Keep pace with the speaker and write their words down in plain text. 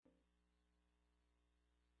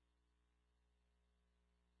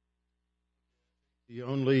The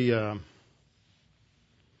only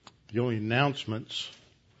announcements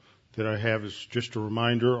that I have is just a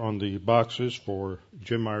reminder on the boxes for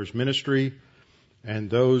Jim Myers Ministry, and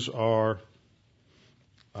those are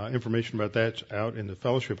information about that's out in the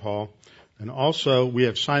fellowship hall. And also, we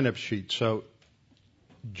have sign-up sheets, so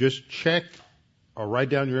just check or write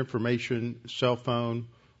down your information, cell phone,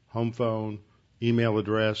 home phone, email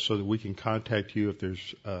address, so that we can contact you if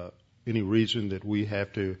there's any reason that we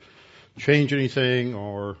have to change anything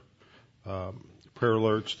or prayer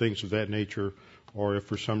alerts, things of that nature, or if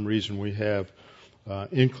for some reason we have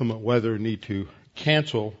inclement weather and need to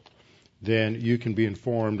cancel, then you can be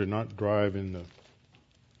informed and not drive in the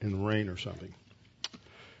rain or something.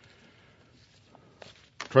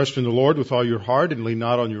 Trust in the Lord with all your heart and lean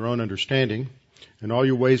not on your own understanding. In all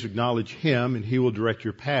your ways acknowledge Him, and He will direct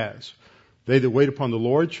your paths. They that wait upon the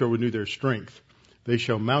Lord shall renew their strength. They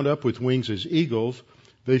shall mount up with wings as eagles.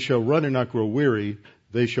 They shall run and not grow weary.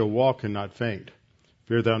 They shall walk and not faint.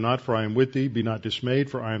 Fear thou not, for I am with thee. Be not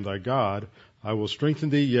dismayed, for I am thy God. I will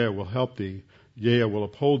strengthen thee, yea, I will help thee. Yea, I will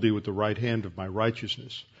uphold thee with the right hand of my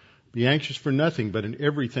righteousness. Be anxious for nothing, but in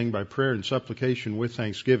everything by prayer and supplication with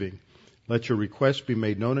thanksgiving. Let your requests be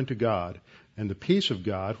made known unto God, and the peace of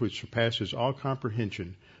God, which surpasses all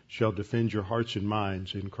comprehension, shall defend your hearts and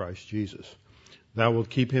minds in Christ Jesus. Thou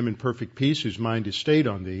wilt keep him in perfect peace whose mind is stayed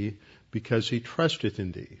on thee, because he trusteth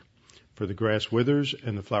in thee. For the grass withers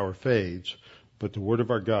and the flower fades, but the word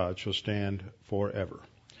of our God shall stand forever.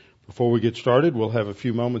 Before we get started, we'll have a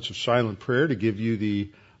few moments of silent prayer to give you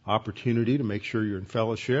the opportunity to make sure you're in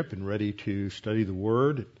fellowship and ready to study the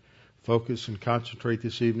Word, focus and concentrate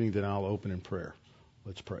this evening. Then I'll open in prayer.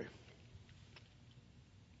 Let's pray.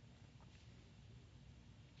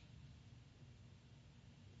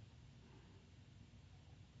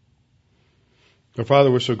 Our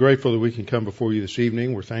Father, we're so grateful that we can come before you this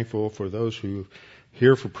evening. We're thankful for those who are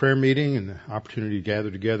here for prayer meeting and the opportunity to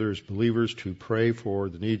gather together as believers to pray for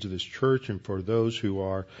the needs of this church and for those who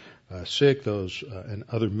are sick, those and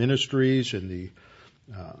other ministries and the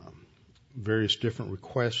various different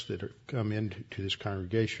requests that have come into this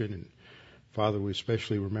congregation. And Father, we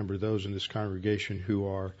especially remember those in this congregation who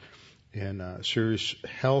are in serious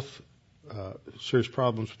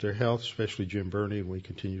problems with their health, especially Jim Burney, and we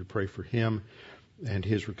continue to pray for him and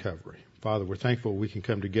his recovery. Father, we're thankful we can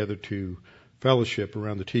come together to fellowship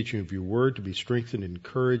around the teaching of your word, to be strengthened and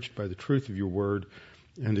encouraged by the truth of your word,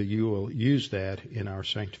 and that you will use that in our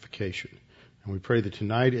sanctification. And we pray that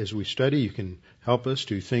tonight as we study, you can help us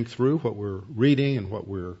to think through what we're reading and what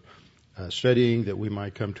we're studying, that we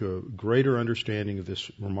might come to a greater understanding of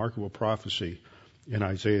this remarkable prophecy in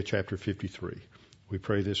Isaiah chapter 53. We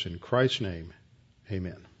pray this in Christ's name.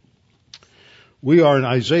 Amen. We are in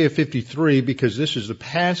Isaiah 53 because this is the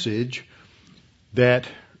passage that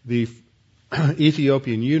the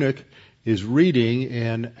Ethiopian eunuch is reading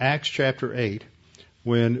in Acts chapter 8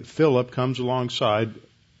 when Philip comes alongside,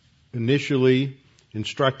 initially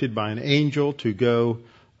instructed by an angel to go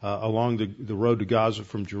along the road to Gaza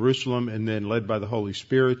from Jerusalem, and then led by the Holy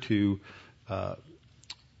Spirit to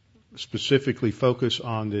specifically focus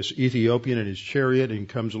on this Ethiopian and his chariot, and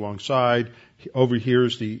comes alongside,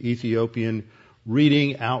 overhears the Ethiopian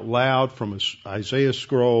reading out loud from an Isaiah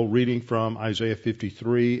scroll, reading from Isaiah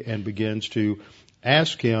 53, and begins to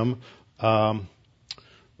ask him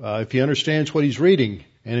if he understands what he's reading.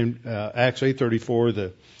 And in Acts 8:34,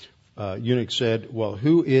 the eunuch said, well,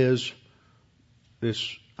 who is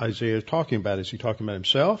this Isaiah talking about? Is he talking about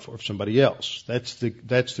himself or somebody else? That's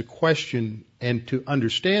the question. And to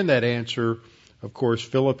understand that answer, of course,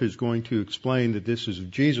 Philip is going to explain that this is of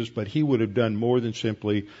Jesus, but he would have done more than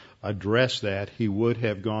simply address that. He would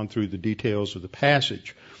have gone through the details of the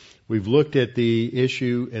passage. We've looked at the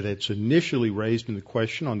issue that's initially raised in the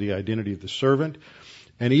question on the identity of the servant.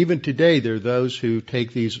 And even today, there are those who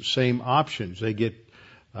take these same options. Some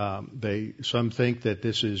think that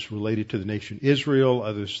this is related to the nation Israel.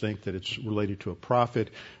 Others think that it's related to a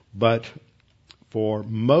prophet. But for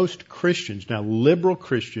most Christians, now liberal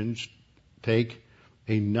Christians take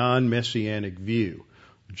a non-messianic view,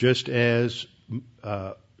 just as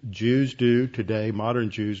Jews do today, modern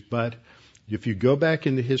Jews. But if you go back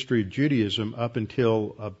in the history of Judaism up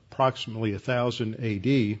until approximately 1000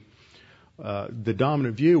 A.D., the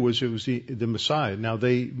dominant view was it was the Messiah. Now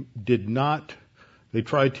they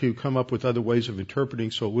tried to come up with other ways of interpreting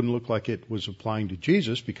so it wouldn't look like it was applying to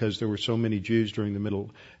Jesus, because there were so many Jews during the Middle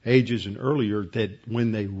Ages and earlier that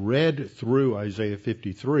when they read through Isaiah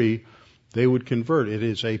 53, they would convert. It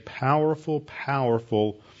is a powerful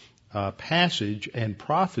passage and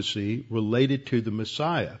prophecy related to the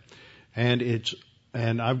Messiah. And it's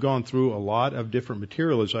And I've gone through a lot of different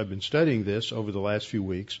material as I've been studying this over the last few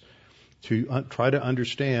weeks to try to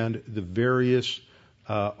understand the various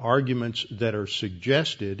arguments that are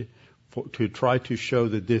suggested to try to show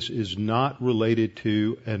that this is not related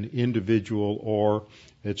to an individual or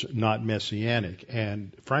it's not messianic.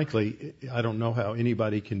 And frankly, I don't know how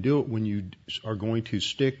anybody can do it when you are going to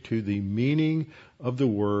stick to the meaning of the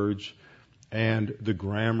words and the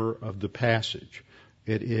grammar of the passage.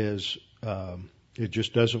 It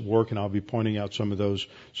just doesn't work, and I'll be pointing out some of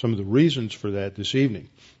the reasons for that this evening.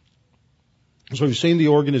 So we've seen the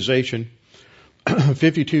organization.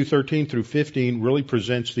 52:13 through 15 really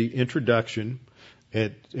presents the introduction.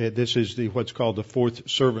 This is what's called the fourth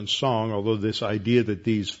servant song, although this idea that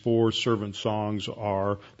these four servant songs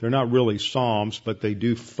they're not really psalms, but they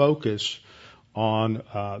do focus on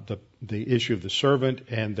the issue of the servant,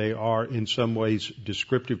 and they are in some ways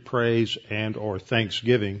descriptive praise and or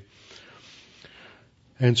thanksgiving.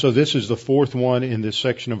 And so this is the fourth one in this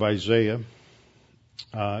section of Isaiah.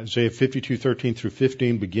 Isaiah 52:13 through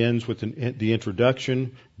 15 begins with the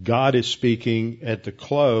introduction. God is speaking at the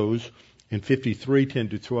close. In 53:10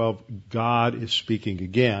 to 12, God is speaking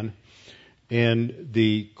again. And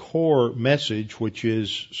the core message, which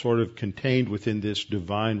is sort of contained within this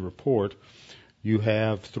divine report, you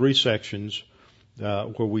have three sections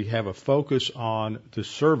where we have a focus on the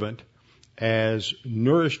servant as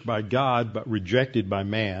nourished by God but rejected by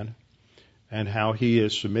man, and how he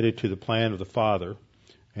is submitted to the plan of the Father.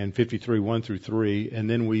 And 53:1 through 3, and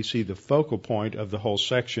then we see the focal point of the whole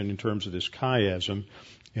section in terms of this chiasm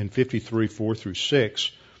in 53:4 through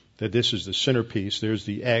 6, that this is the centerpiece. There's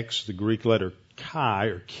the X, the Greek letter chi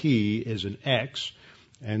or chi is an X,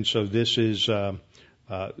 and so this is the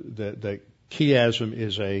chiasm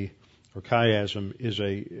is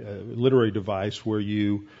a literary device where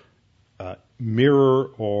you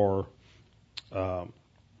mirror or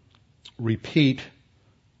repeat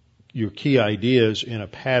your key ideas in a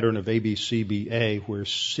pattern of ABCBA, where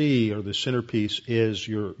C, or the centerpiece, is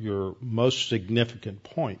your most significant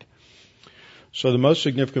point. So the most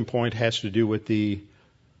significant point has to do with the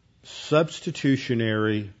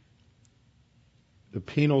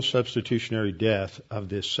penal substitutionary death of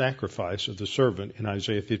this sacrifice of the servant in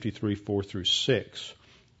Isaiah 53:4 through 6.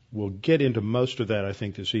 We'll get into most of that, I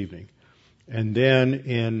think, this evening. And then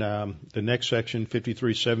in the next section,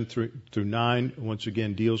 53:7 through 9, once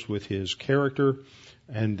again deals with his character,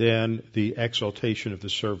 and then the exaltation of the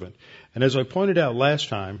servant. And as I pointed out last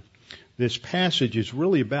time, this passage is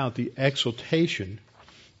really about the exaltation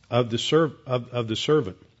of the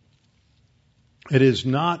servant. It is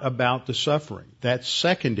not about the suffering. That's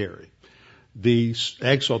secondary. The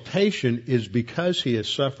exaltation is because he has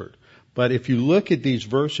suffered. But if you look at these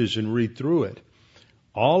verses and read through it,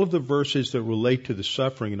 all of the verses that relate to the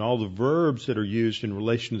suffering and all the verbs that are used in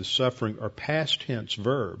relation to the suffering are past tense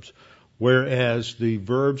verbs, whereas the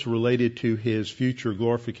verbs related to his future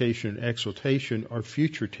glorification and exaltation are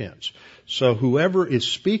future tense. So whoever is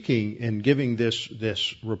speaking and giving this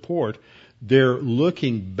report, they're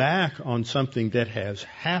looking back on something that has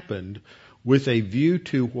happened with a view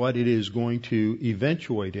to what it is going to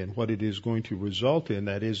eventuate in, what it is going to result in,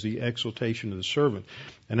 that is the exaltation of the servant.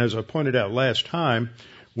 And as I pointed out last time,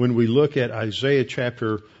 when we look at Isaiah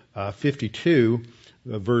chapter 52,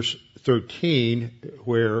 verse 13,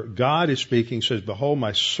 where God is speaking, says, "Behold,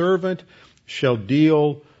 my servant shall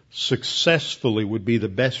deal successfully," would be the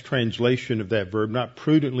best translation of that verb, not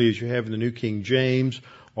prudently as you have in the New King James,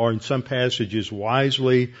 or in some passages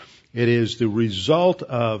wisely. It is the result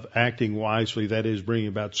of acting wisely, that is, bringing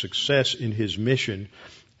about success in his mission,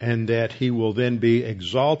 and that he will then be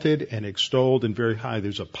exalted and extolled and very high.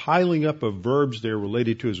 There's a piling up of verbs there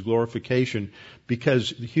related to his glorification,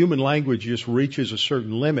 because the human language just reaches a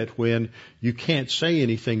certain limit when you can't say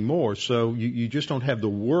anything more. So you just don't have the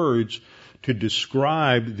words to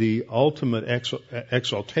describe the ultimate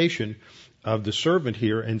exaltation of the servant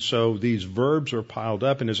here. And so these verbs are piled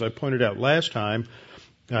up. And as I pointed out last time,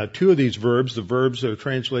 two of these verbs, the verbs that are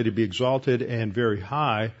translated be exalted and very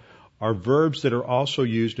high, are verbs that are also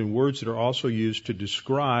used and words that are also used to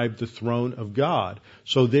describe the throne of God.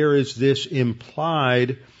 So there is this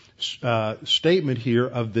implied statement here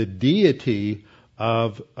of the deity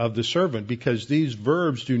of the servant, because these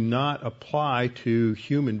verbs do not apply to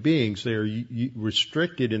human beings. They are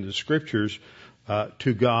restricted in the scriptures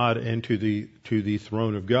to God and to the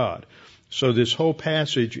throne of God. So this whole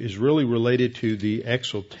passage is really related to the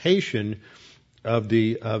exaltation of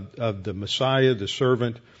the Messiah, the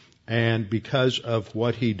servant, and because of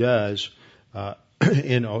what he does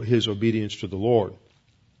in his obedience to the Lord.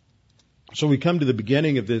 So we come to the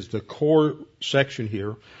beginning of this, the core section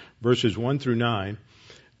here, verses 1 through 9,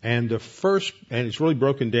 and it's really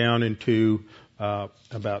broken down into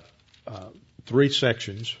about 3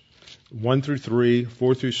 sections, 1 through 3,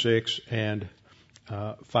 4 through 6, and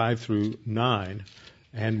 5 through 9,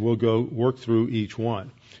 and we'll go work through each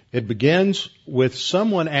one. It begins with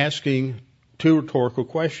someone asking 2 rhetorical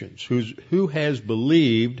questions. Who has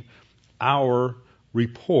believed our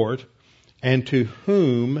report, and to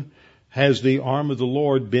whom has the arm of the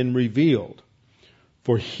Lord been revealed?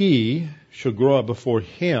 For he shall grow up before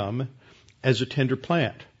him as a tender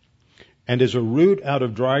plant, and as a root out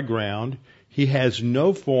of dry ground. He has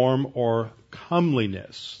no form or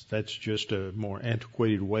comeliness. That's just a more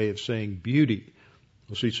antiquated way of saying beauty.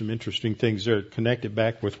 We'll see some interesting things there. Connect it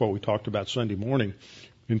back with what we talked about Sunday morning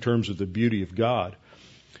in terms of the beauty of God.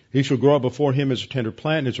 He shall grow up before him as a tender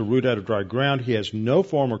plant, and as a root out of dry ground. He has no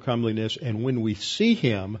form or comeliness, and when we see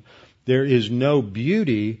him, there is no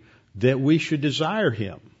beauty that we should desire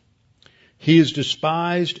him. He is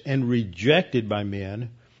despised and rejected by men,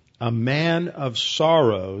 a man of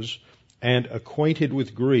sorrows and acquainted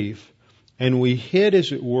with grief, and we hid,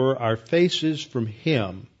 as it were, our faces from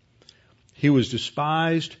him. He was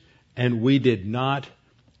despised, and we did not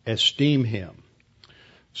esteem him.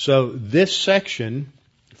 So this section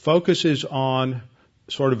focuses on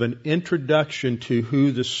sort of an introduction to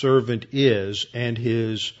who the servant is and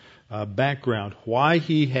his background,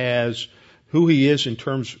 who he is in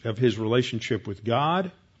terms of his relationship with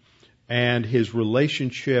God and his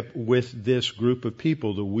relationship with this group of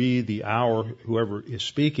people, the we, the our, whoever is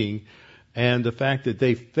speaking, and the fact that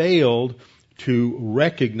they failed to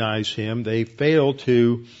recognize him, they failed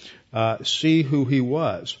to see who he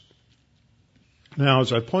was. Now,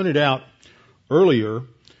 as I pointed out earlier,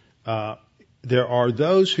 there are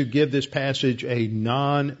those who give this passage a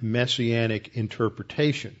non-messianic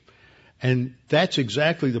interpretation. And that's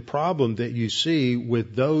exactly the problem that you see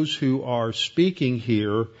with those who are speaking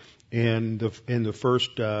here in the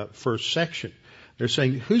first section. They're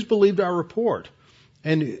saying, who's believed our report?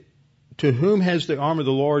 And to whom has the arm of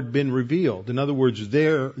the Lord been revealed? In other words,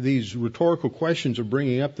 these rhetorical questions are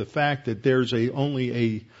bringing up the fact that there's only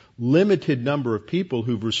a limited number of people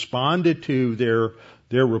who've responded to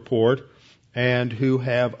their report and who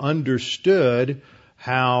have understood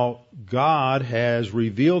how God has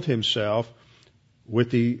revealed himself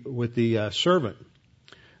with the servant.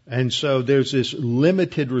 And so there's this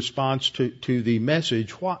limited response to the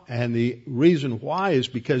message, and the reason why is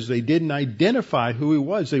because they didn't identify who he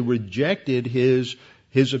was. They rejected his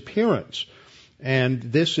appearance. And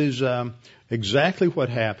this is exactly what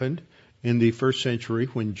happened in the first century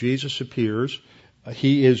when Jesus appears.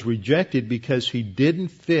 He is rejected because he didn't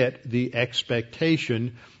fit the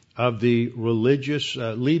expectation of the religious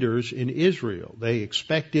leaders in Israel. They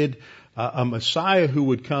expected a Messiah who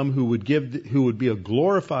would come, who would be a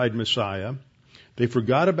glorified Messiah. They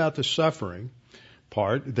forgot about the suffering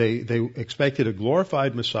part. They expected a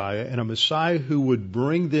glorified Messiah and a Messiah who would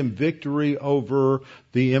bring them victory over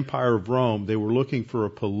the Empire of Rome. They were looking for a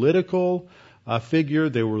political figure.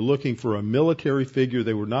 They were looking for a military figure.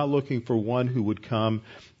 They were not looking for one who would come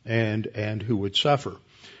and who would suffer.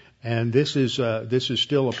 And this is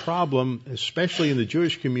still a problem, especially in the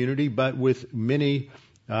Jewish community, but with many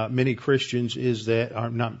Christians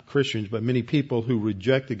are not Christians, but many people who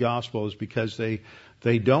reject the gospel is because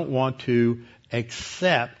they don't want to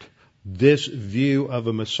accept this view of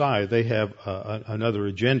a Messiah. They have another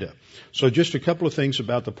agenda. So just a couple of things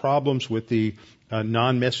about the problems with the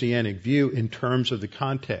non-messianic view in terms of the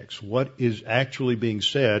context. What is actually being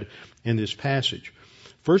said in this passage?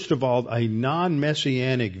 First of all, a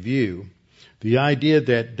non-messianic view, the idea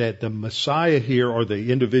that the Messiah here or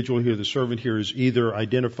the individual here, the servant here, is either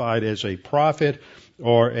identified as a prophet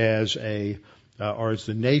or as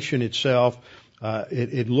the nation itself.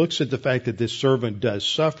 It looks at the fact that this servant does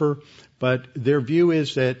suffer, but their view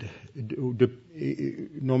is that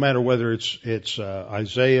no matter whether it's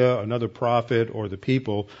Isaiah, another prophet, or the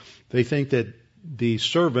people, they think that the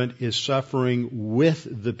servant is suffering with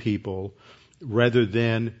the people rather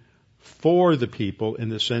than for the people in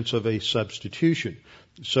the sense of a substitution.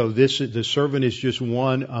 So the servant is just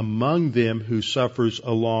one among them who suffers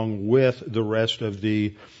along with the rest of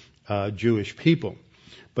the Jewish people.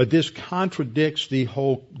 But this contradicts the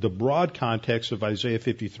broad context of Isaiah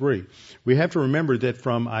 53. We have to remember that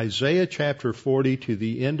from Isaiah chapter 40 to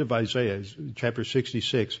the end of Isaiah, chapter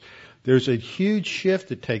 66, there's a huge shift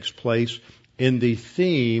that takes place in the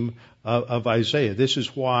theme of Isaiah. This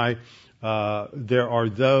is why there are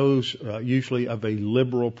those, usually of a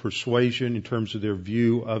liberal persuasion in terms of their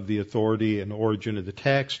view of the authority and origin of the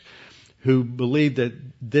text, who believe that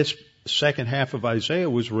this second half of Isaiah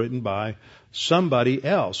was written by somebody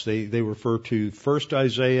else. They refer to first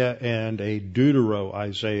Isaiah and a Deutero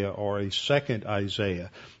Isaiah or a second Isaiah.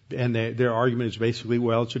 And their argument is basically,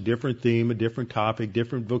 well, it's a different theme, a different topic,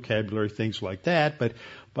 different vocabulary, things like that. But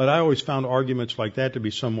I always found arguments like that to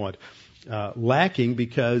be somewhat lacking,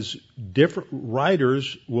 because different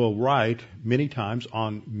writers will write many times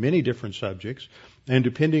on many different subjects, and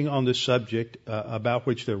depending on the subject about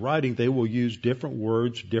which they're writing, they will use different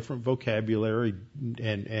words, different vocabulary,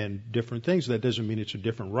 and different things. That doesn't mean it's a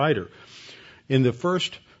different writer. In the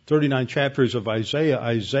first 39 chapters of Isaiah,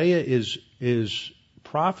 Isaiah is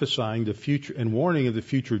prophesying the future and warning of the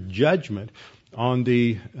future judgment on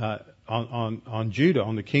the on Judah,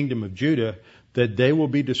 on the kingdom of Judah, that they will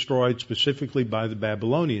be destroyed specifically by the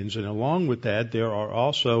Babylonians. And along with that, there are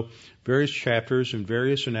also various chapters and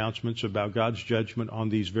various announcements about God's judgment on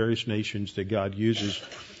these various nations that God uses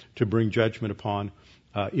to bring judgment upon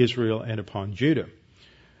Israel and upon Judah.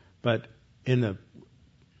 But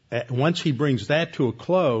once he brings that to a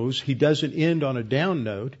close, he doesn't end on a down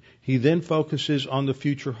note. He then focuses on the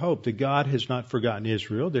future hope that God has not forgotten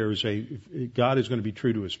Israel. God is going to be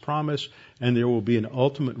true to his promise, and there will be an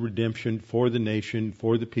ultimate redemption for the nation,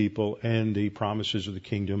 for the people, and the promises of the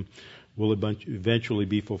kingdom will eventually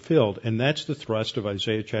be fulfilled. And that's the thrust of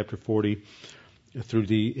Isaiah chapter 40 through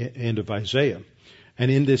the end of Isaiah.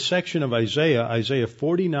 And in this section of Isaiah, Isaiah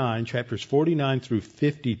 49, chapters 49 through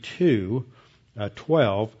 52,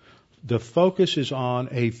 12, the focus is on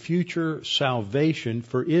a future salvation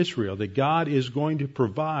for Israel, that God is going to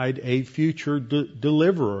provide a future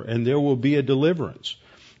deliverer, and there will be a deliverance.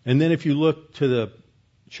 And then if you look to the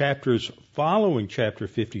chapters following chapter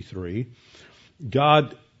 53,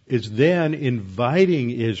 God is then inviting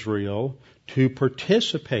Israel to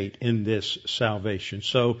participate in this salvation.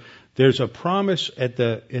 So there's a promise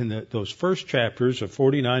in those first chapters of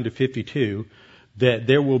 49 to 52 that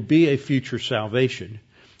there will be a future salvation.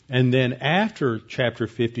 And then after chapter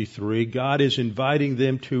 53, God is inviting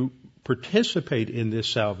them to participate in this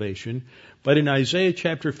salvation. But in Isaiah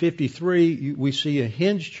chapter 53, we see a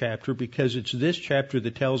hinge chapter, because it's this chapter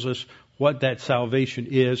that tells us what that salvation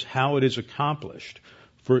is, how it is accomplished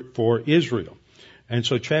for Israel. And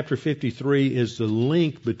so chapter 53 is the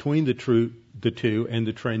link between the two, and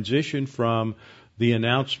the transition from the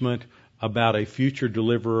announcement about a future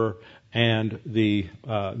deliverer and the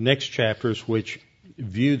next chapters, which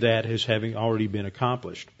view that as having already been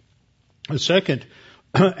accomplished. The second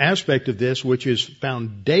aspect of this, which is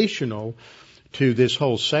foundational to this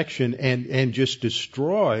whole section and just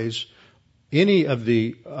destroys any of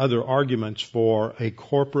the other arguments for a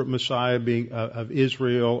corporate Messiah being of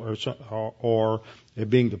Israel or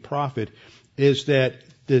being the prophet, is that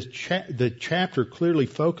the chapter clearly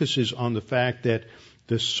focuses on the fact that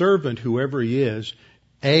the servant, whoever he is,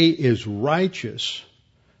 A, is righteous,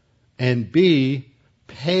 and B,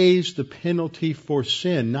 pays the penalty for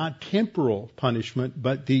sin, not temporal punishment,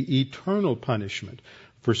 but the eternal punishment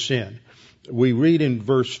for sin. We read in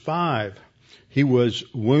verse 5, he was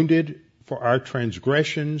wounded for our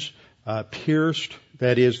transgressions, pierced.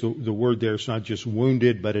 That is, the word there is not just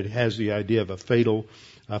wounded, but it has the idea of a fatal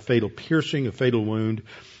piercing, a fatal wound.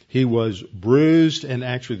 He was bruised, and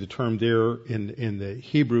actually the term there in the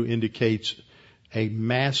Hebrew indicates a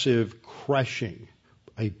massive crushing,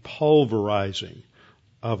 a pulverizing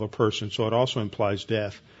of a person. So it also implies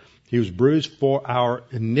death. He was bruised for our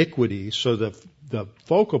iniquities. So the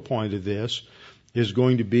focal point of this is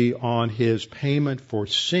going to be on his payment for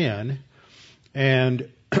sin, and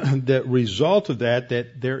the result of that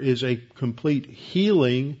there is a complete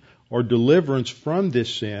healing or deliverance from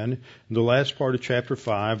this sin. In the last part of chapter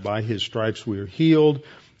 5, by his stripes we are healed.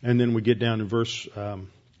 And then we get down to verse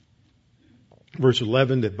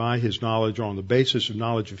 11, that by his knowledge, or on the basis of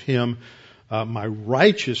knowledge of him, my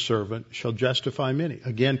righteous servant shall justify many.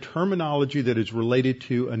 Again, terminology that is related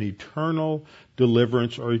to an eternal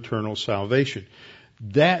deliverance or eternal salvation.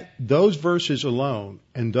 Those verses alone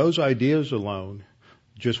and those ideas alone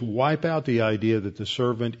just wipe out the idea that the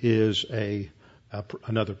servant is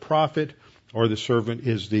another prophet, or the servant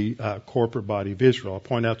is the corporate body of Israel. I'll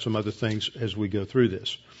point out some other things as we go through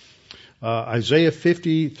this. Isaiah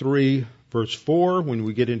 53 verse 4, when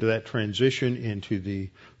we get into that transition into the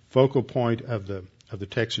focal point of the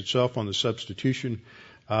text itself on the substitution,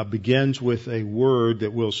 begins with a word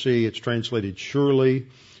that we'll see. It's translated surely.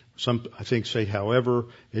 Some, I think, say however.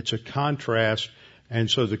 It's a contrast.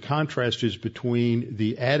 And so the contrast is between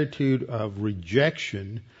the attitude of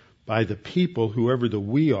rejection by the people, whoever the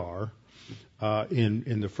we are,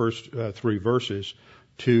 in the first three verses,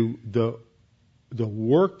 to the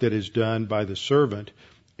work that is done by the servant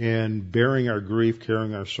in bearing our grief,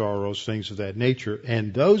 carrying our sorrows, things of that nature.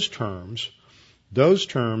 And those terms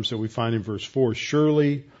that we find in verse 4,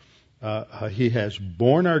 surely he has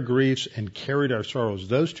borne our griefs and carried our sorrows.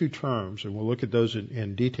 Those two terms, and we'll look at those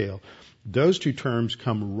in detail, those two terms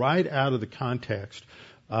come right out of the context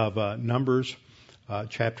of Leviticus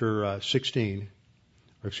chapter 16,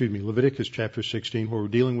 where we're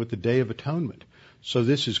dealing with the Day of Atonement. So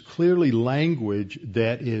this is clearly language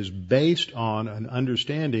that is based on an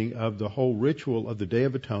understanding of the whole ritual of the Day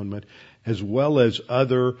of Atonement, as well as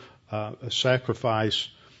other sacrifice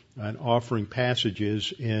and offering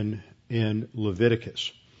passages in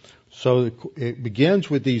Leviticus. So it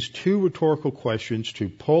begins with these two rhetorical questions to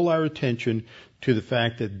pull our attention to the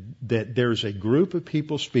fact that there's a group of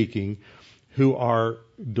people speaking who are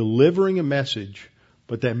delivering a message,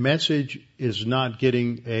 but that message is not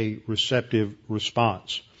getting a receptive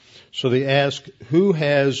response. So they ask, who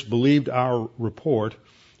has believed our report,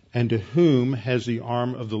 and to whom has the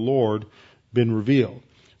arm of the Lord been revealed?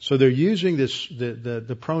 So they're using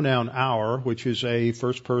the pronoun our, which is a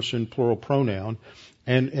first person plural pronoun.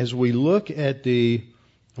 And as we look at I'm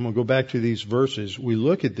going to go back to these verses, we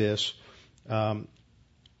look at this, when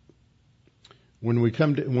we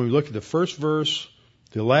look at the first verse,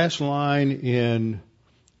 the last line in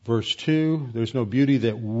verse 2, there's no beauty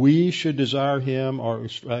that we should desire him, or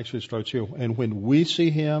actually it starts here, and when we see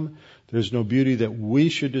him, there's no beauty that we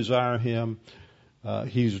should desire him.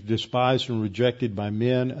 He's despised and rejected by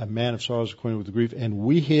men, a man of sorrows, acquainted with grief, and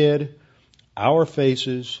we hid our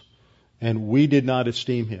faces, and we did not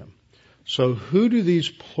esteem him. So who do these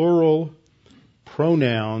plural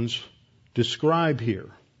pronouns describe here?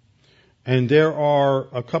 And there are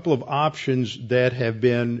a couple of options that have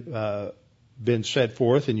been set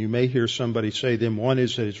forth, and you may hear somebody say them. One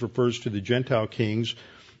is that it refers to the Gentile kings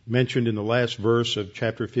mentioned in the last verse of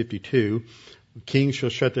chapter 52. Kings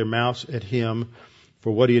shall shut their mouths at him,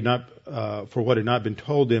 for what had not been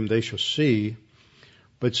told them they shall see.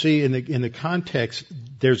 But see, in the context,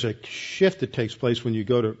 there's a shift that takes place when you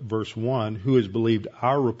go to verse 1, who has believed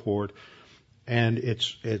our report, and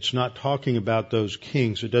it's not talking about those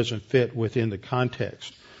kings. It doesn't fit within the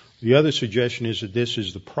context. The other suggestion is that this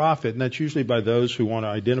is the prophet, and that's usually by those who want to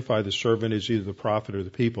identify the servant as either the prophet or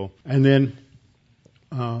the people. And then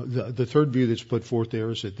the third view that's put forth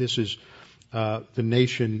there is that this is the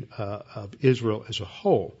nation of Israel as a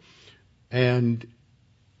whole. And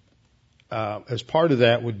as part of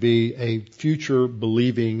that would be a future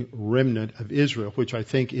believing remnant of Israel, which I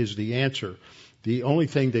think is the answer. The only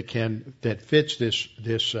thing that fits this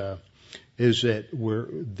is that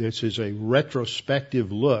this is a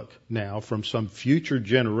retrospective look now from some future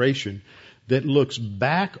generation that looks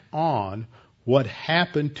back on what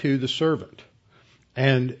happened to the servant.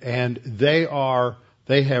 And they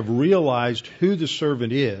have realized who the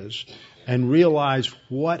servant is and realized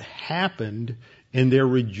what happened in their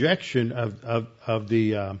rejection of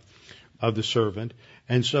the servant.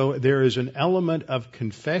 And so there is an element of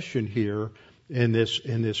confession here in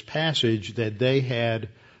this passage that they had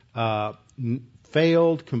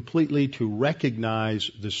failed completely to recognize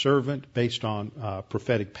the servant based on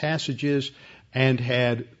prophetic passages, and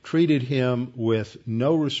had treated him with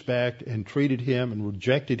no respect, and treated him and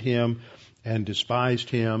rejected him and despised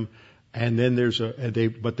him. And then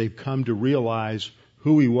but they've come to realize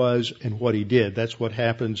who he was and what he did. That's what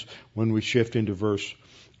happens when we shift into verse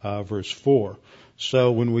 4.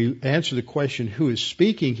 So when we answer the question, who is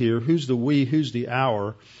speaking here, who's the we, who's the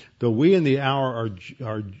our, the we and the our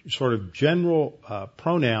are sort of general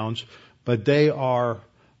pronouns, but they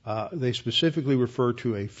specifically refer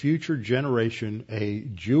to a future generation, a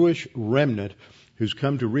Jewish remnant who's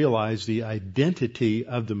come to realize the identity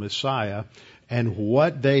of the Messiah and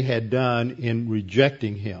what they had done in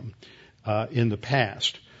rejecting him in the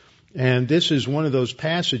past. And this is one of those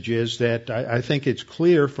passages that I think it's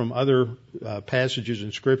clear from other passages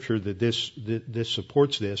in Scripture that this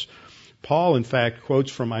supports this. Paul, in fact,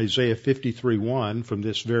 quotes from Isaiah 53:1 from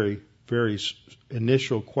this very, very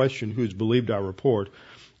initial question, who's believed our report,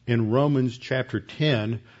 in Romans chapter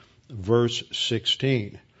 10, verse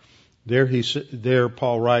 16. There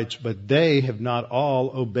Paul writes, but they have not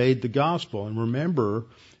all obeyed the gospel. And remember,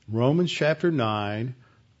 Romans chapter 9,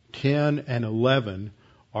 10, and 11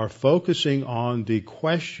 are focusing on the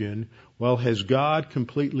question, well, has God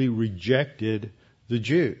completely rejected the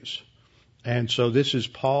Jews? And so this is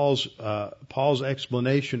Paul's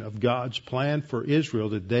explanation of God's plan for Israel,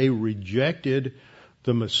 that they rejected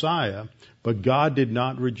the Messiah, but God did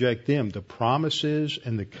not reject them. The promises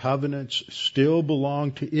and the covenants still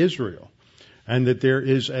belong to Israel, and that there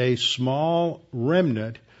is a small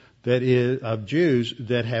remnant that is of Jews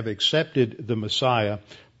that have accepted the Messiah,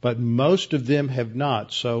 but most of them have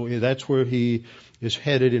not. So that's where he is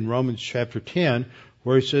headed in Romans chapter 10,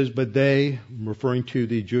 where he says, but they, referring to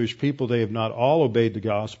the Jewish people, they have not all obeyed the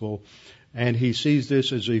gospel. And he sees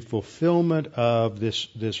this as a fulfillment of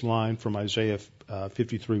this line from Isaiah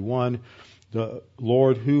 53:1, the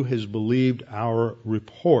Lord who has believed our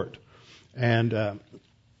report. And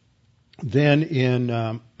then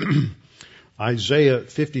in Isaiah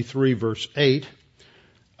 53 verse 8,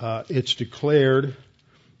 it's declared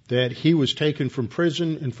that he was taken from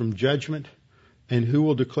prison and from judgment, and who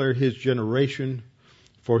will declare his generation?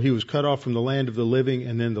 For he was cut off from the land of the living.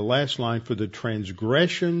 And then the last line, for the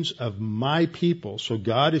transgressions of my people. So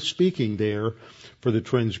God is speaking there, for the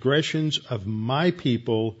transgressions of my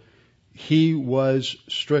people, he was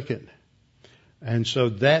stricken. And so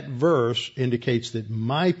that verse indicates that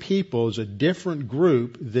my people is a different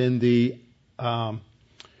group than the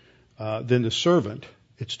servant.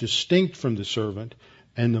 It's distinct from the servant,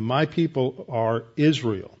 and the my people are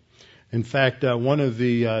Israel. In fact, one of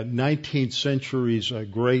the 19th century's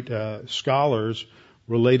great scholars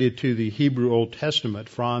related to the Hebrew Old Testament,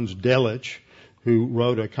 Franz Delitzsch, who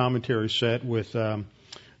wrote a commentary set with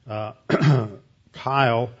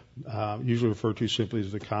Kyle, usually referred to simply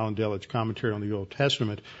as the Kyle and Delitzsch commentary on the Old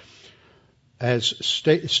Testament, has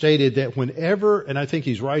stated that whenever, and I think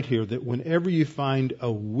he's right here, that whenever you find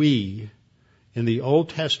a we in the Old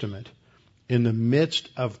Testament in the midst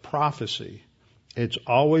of prophecy, it's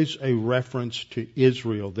always a reference to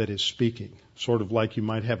Israel that is speaking, sort of like you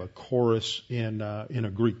might have a chorus in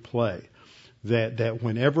a Greek play. That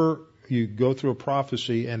whenever you go through a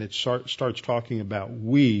prophecy and it starts talking about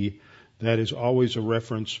we, that is always a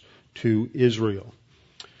reference to Israel.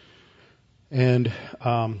 And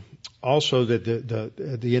also that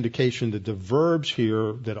the indication that the verbs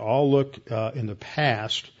here that all look in the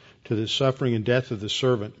past to the suffering and death of the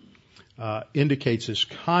servant indicates this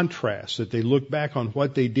contrast, that they look back on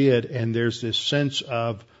what they did, and there's this sense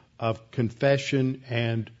of confession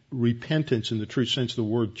and repentance in the true sense of the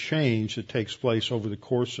word change that takes place over the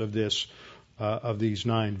course of this of these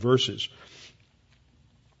 9 verses.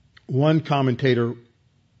 One commentator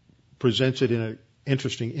presents it in an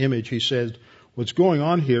interesting image. He says, what's going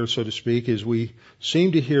on here, so to speak, is we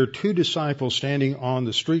seem to hear 2 disciples standing on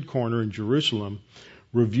the street corner in Jerusalem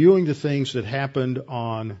reviewing the things that happened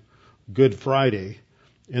on Good Friday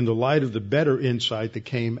in the light of the better insight that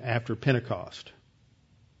came after Pentecost.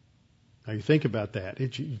 Now you think about that.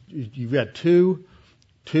 You've got two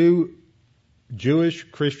Jewish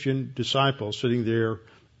Christian disciples sitting there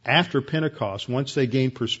after Pentecost, once they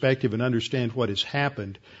gain perspective and understand what has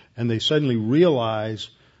happened, and they suddenly realize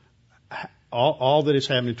all that has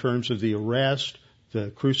happened in terms of the arrest, the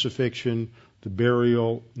crucifixion, the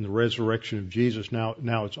burial, and the resurrection of Jesus.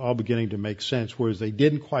 Now it's all beginning to make sense, whereas they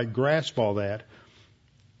didn't quite grasp all that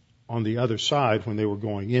on the other side when they were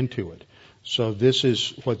going into it. So this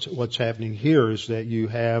is what's happening here, is that you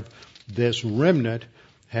have this remnant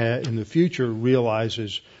in the future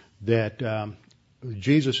realizes that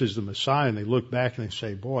Jesus is the Messiah, and they look back and they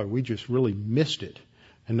say, boy, we just really missed it.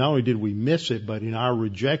 And not only did we miss it, but in our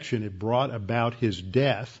rejection, it brought about his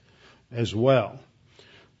death as well.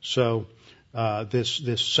 So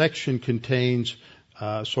this section contains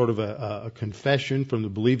sort of a confession from the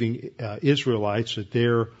believing Israelites that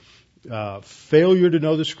their failure to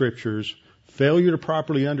know the Scriptures, failure to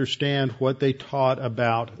properly understand what they taught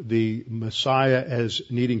about the Messiah as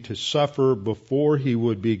needing to suffer before he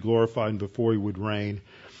would be glorified and before he would reign,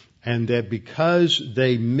 and that because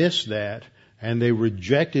they missed that and they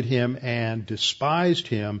rejected him and despised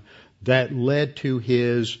him, that led to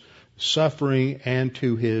his suffering and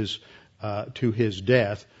to his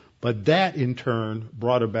death. But that in turn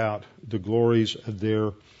brought about the glories of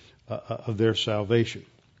their salvation.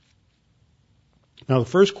 Now the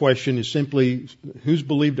first question is simply, who's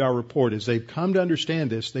believed our report? As they've come to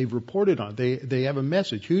understand this, they've reported on it. They have a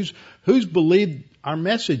message. Who's believed our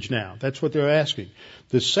message now? That's what they're asking.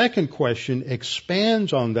 The second question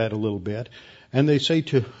expands on that a little bit, and they say,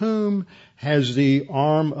 to whom has the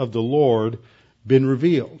arm of the Lord been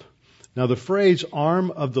revealed? Now the phrase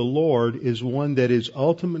arm of the Lord is one that is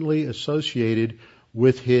ultimately associated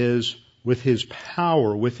with his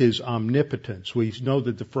power, with his omnipotence. We know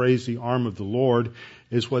that the phrase the arm of the Lord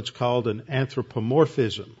is what's called an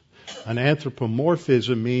anthropomorphism. An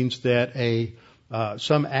anthropomorphism means that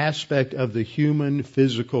some aspect of the human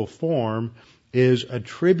physical form is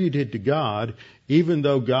attributed to God, even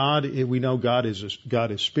though we know God is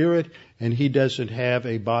spirit, and he doesn't have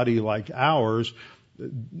a body like ours.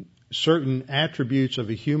 Certain attributes of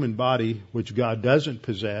a human body which God doesn't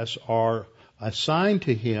possess are assigned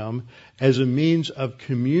to him as a means of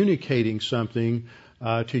communicating something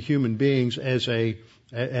to human beings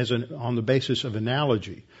on the basis of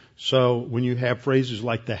analogy. So when you have phrases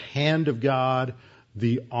like the hand of God,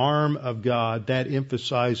 the arm of God, that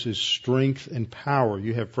emphasizes strength and power.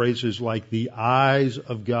 You have phrases like the eyes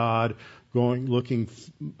of God looking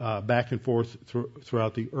back and forth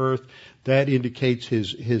throughout the earth. That indicates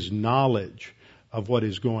his knowledge of what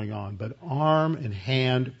is going on. But arm and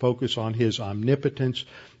hand focus on his omnipotence,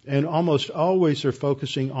 and almost always they're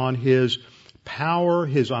focusing on his power,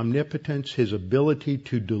 his omnipotence, his ability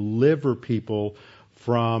to deliver people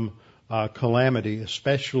from calamity,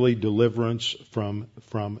 especially deliverance from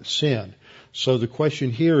sin. So the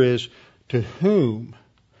question here is, to whom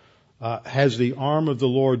has the arm of the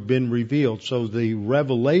Lord been revealed? So the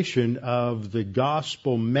revelation of the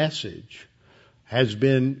gospel message has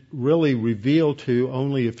been really revealed to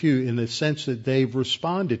only a few, in the sense that they've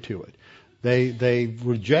responded to it. They've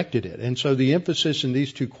rejected it. And so the emphasis in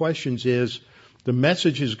these two questions is the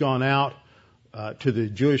message has gone out to the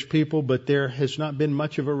Jewish people, but there has not been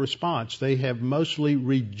much of a response. They have mostly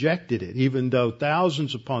rejected it, even though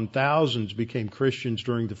thousands upon thousands became Christians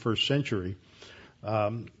during the first century.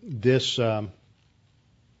 Ultimately,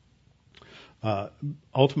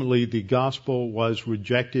 the gospel was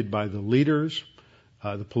rejected by the leaders,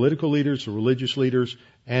 the political leaders, the religious leaders,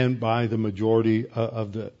 and by the majority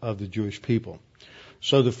of the Jewish people.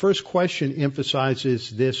 So the first question emphasizes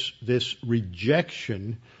this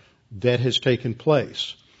rejection that has taken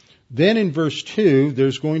place. Then in verse 2,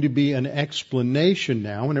 there's going to be an explanation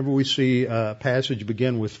now. Whenever we see a passage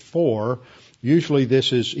begin with for, usually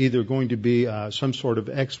this is either going to be some sort of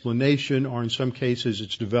explanation, or in some cases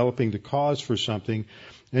it's developing the cause for something.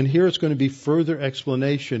 And here it's going to be further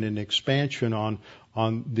explanation and expansion on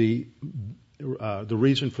the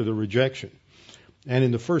reason for the rejection. And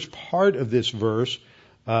in the first part of this verse,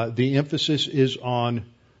 the emphasis is on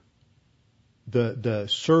the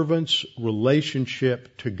servant's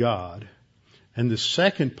relationship to God. And the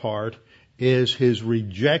second part is his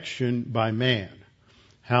rejection by man.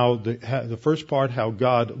 How the first part, how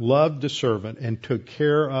God loved the servant and took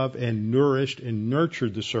care of and nourished and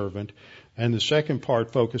nurtured the servant. And the second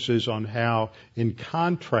part focuses on how, in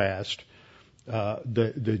contrast,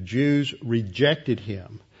 the Jews rejected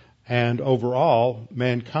him. And overall,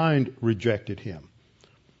 mankind rejected him.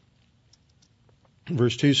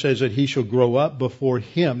 Verse 2 says that he shall grow up before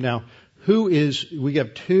him. Now, we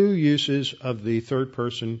have two uses of the third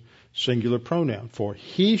person singular pronoun. For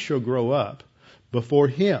he shall grow up before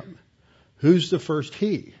him. Who's the first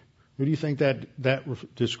he? Who do you think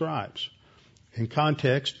that describes? In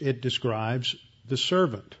context, it describes the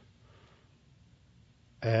servant.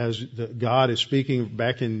 As God is speaking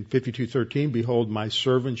back in 52:13, behold, my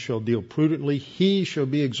servant shall deal prudently, he shall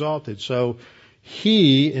be exalted. So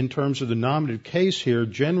he, in terms of the nominative case here,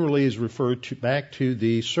 generally is referred back to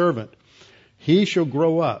the servant. He shall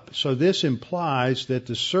grow up. So this implies that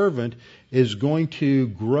the servant is going to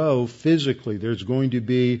grow physically. There's going to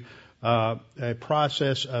be a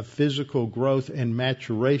process of physical growth and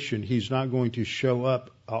maturation. He's not going to show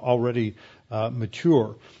up already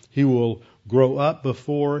mature. He will grow up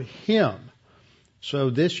before him. So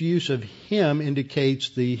this use of him indicates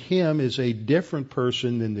the him is a different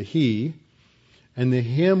person than the he. And the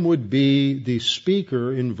him would be the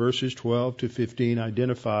speaker in verses 12 to 15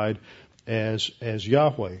 identified as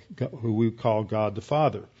Yahweh, who we call God the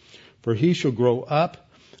Father. For he shall grow up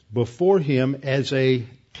before him as a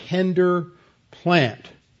tender plant.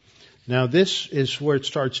 Now this is where it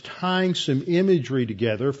starts tying some imagery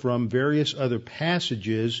together from various other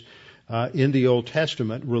passages in the Old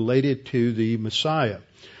Testament related to the Messiah.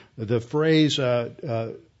 The phrase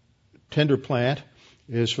tender plant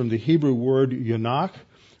is from the Hebrew word yonak,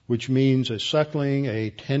 which means a suckling, a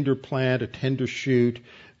tender plant, a tender shoot,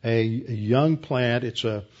 a young plant. It's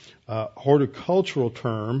a horticultural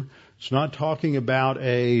term. It's not talking about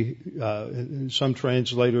some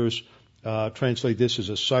translators translate this as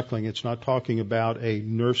a suckling. It's not talking about a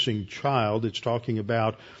nursing child. It's talking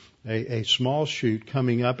about a small shoot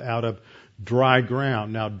coming up out of dry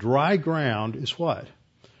ground. Now, dry ground is what?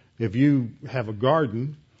 If you have a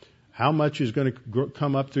garden, how much is going to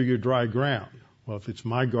come up through your dry ground? Well, if it's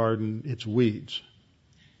my garden, it's weeds.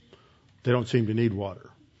 They don't seem to need water.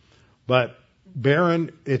 But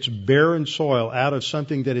it's barren soil. Out of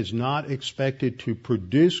something that is not expected to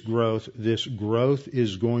produce growth, this growth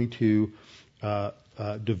is going to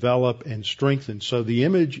develop and strengthen. So the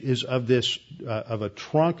image is of this, of a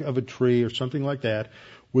trunk of a tree or something like that,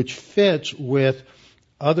 which fits with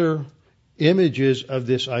other images of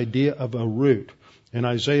this idea of a root. In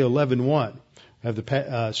Isaiah 11:1, have the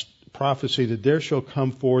prophecy that there shall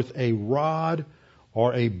come forth a rod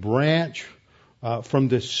or a branch from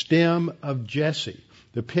the stem of Jesse.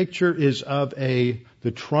 The picture is of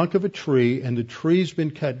the trunk of a tree, and the tree's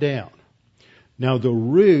been cut down. Now the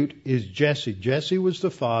root is Jesse. Jesse was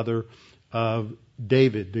the father of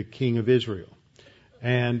David, the king of Israel.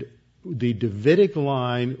 And the Davidic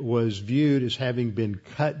line was viewed as having been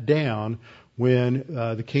cut down when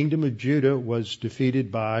the kingdom of Judah was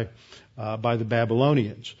defeated by the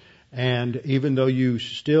Babylonians. And even though you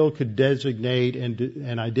still could designate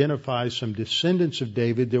and identify some descendants of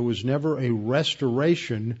David, there was never a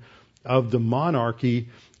restoration of the monarchy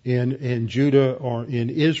in Judah or in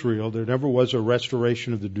Israel. There never was a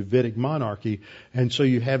restoration of the Davidic monarchy. And so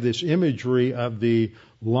you have this imagery of the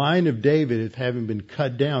line of David as having been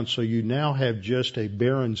cut down. So you now have just a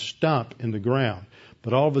barren stump in the ground.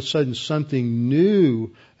 But all of a sudden something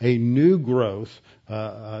new, a new growth,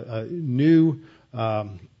 a new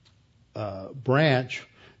branch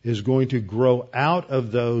is going to grow out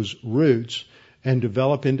of those roots and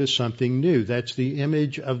develop into something new. That's the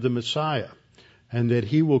image of the Messiah, and that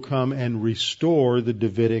he will come and restore the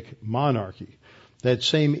Davidic monarchy. That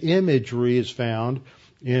same imagery is found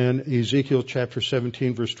in Ezekiel chapter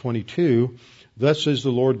 17, verse 22. Thus says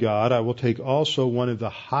the Lord God, I will take also one of the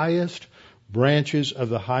highest branches of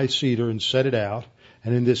the high cedar and set it out.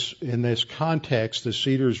 And in this context, the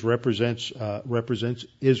cedars represents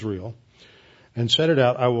Israel. And set it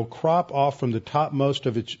out. I will crop off from the topmost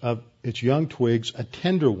of its young twigs a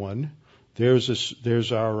tender one.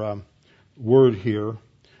 There's our word here,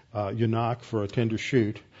 yanak, for a tender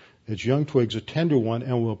shoot. Its young twigs a tender one,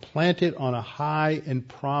 and will plant it on a high and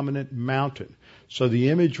prominent mountain. So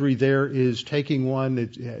the imagery there is taking one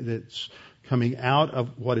that's coming out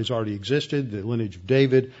of what has already existed, the lineage of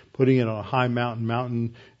David, putting it on a high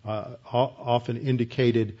mountain. Often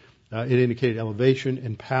indicated elevation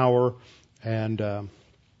and power. And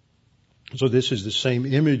so this is the same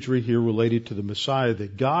imagery here related to the Messiah,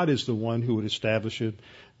 that God is the one who would establish it,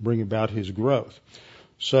 bring about his growth.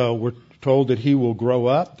 So we're told that he will grow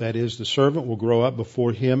up, that is, the servant will grow up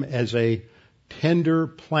before him as a tender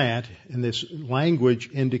plant, and this language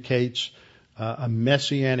indicates a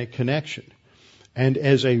messianic connection. And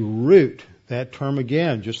as a root, that term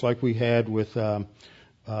again, just like we had with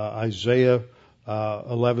Isaiah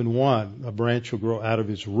 11:1, a branch will grow out of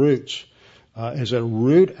its roots. As a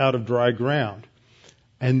root out of dry ground.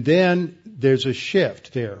 And then there's a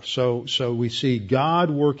shift there. So we see God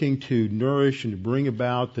working to nourish and to bring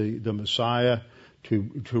about the Messiah,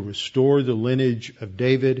 to restore the lineage of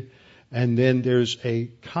David. And then there's a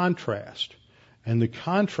contrast. And the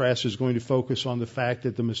contrast is going to focus on the fact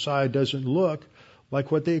that the Messiah doesn't look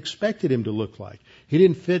like what they expected him to look like. He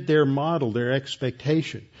didn't fit their model, their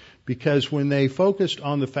expectation. Because when they focused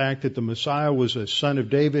on the fact that the Messiah was a son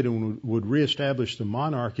of David and would reestablish the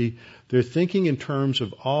monarchy, they're thinking in terms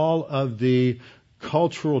of all of the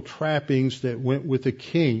cultural trappings that went with the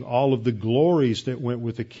king, all of the glories that went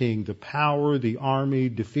with the king, the power, the army,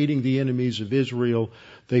 defeating the enemies of Israel.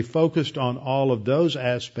 They focused on all of those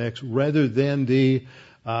aspects rather than the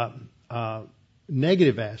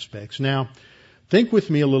negative aspects. Now, think with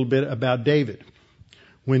me a little bit about David.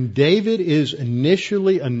 When David is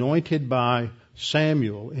initially anointed by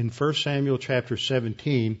Samuel in 1 Samuel chapter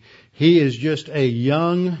 17, he is just a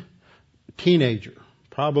young teenager,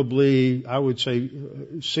 probably, I would say,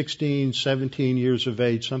 16, 17 years of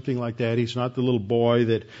age, something like that. He's not the little boy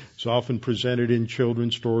that is often presented in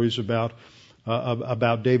children's stories about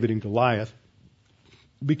David and Goliath,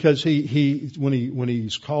 because when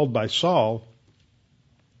he's called by Saul,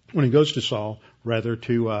 when he goes to Saul, rather,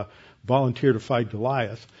 to volunteer to fight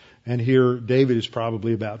Goliath. And here David is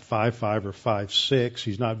probably about 5'5" or 5'6".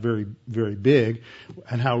 He's not very, very big.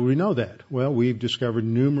 And how do we know that? Well, we've discovered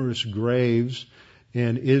numerous graves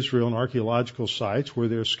in Israel and archaeological sites where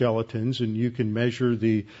there are skeletons, and you can measure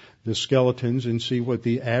the skeletons and see what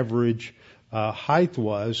the average height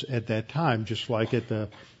was at that time. Just like at the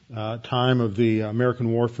time of the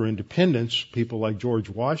American War for Independence, people like George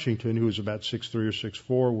Washington, who was about 6'3" or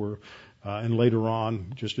 6'4", were and later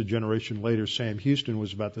on, just a generation later, Sam Houston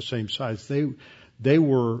was about the same size. They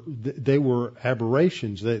were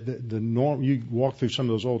aberrations. The norm. You walk through some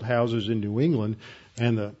of those old houses in New England,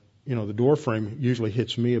 and the door frame usually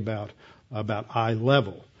hits me about eye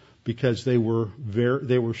level, because they were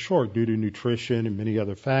short due to nutrition and many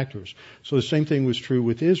other factors. So the same thing was true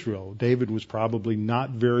with Israel. David was probably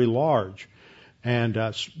not very large. And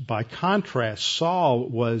by contrast, Saul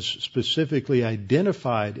was specifically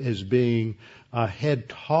identified as being a head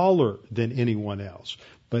taller than anyone else.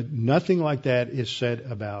 But nothing like that is said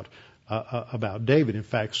about David. In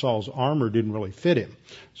fact, Saul's armor didn't really fit him,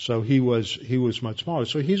 so he was much smaller.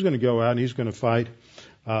 So he's going to go out and he's going to fight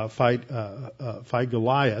fight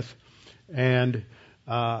Goliath. And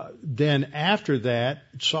then after that,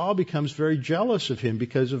 Saul becomes very jealous of him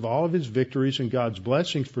because of all of his victories and God's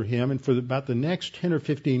blessings for him. And for about the next 10 or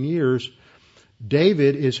 15 years,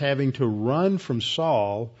 David is having to run from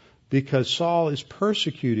Saul because Saul is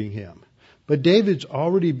persecuting him. But David's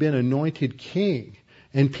already been anointed king,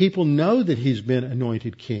 and people know that he's been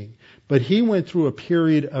anointed king. But he went through a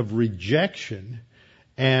period of rejection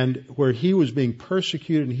and where he was being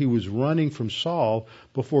persecuted and he was running from Saul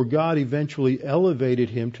before God eventually elevated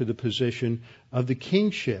him to the position of the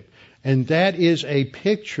kingship. And that is a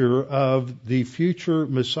picture of the future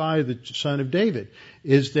Messiah, the son of David,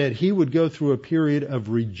 is that he would go through a period of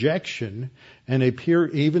rejection and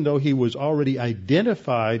even though he was already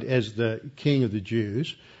identified as the king of the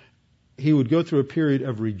Jews, he would go through a period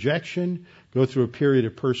of rejection, go through a period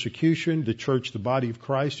of persecution. The church, the body of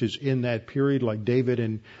Christ, is in that period, like David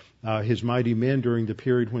and his mighty men during the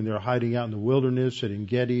period when they're hiding out in the wilderness at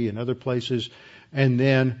En-Gedi and other places. And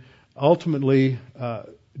then ultimately,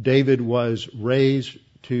 David was raised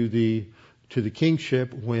to the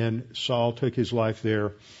kingship when Saul took his life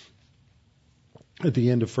there at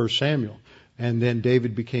the end of 1 Samuel. And then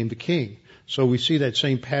David became the king. So we see that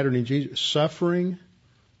same pattern in Jesus, suffering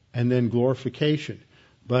and then glorification.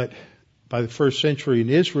 But by the first century in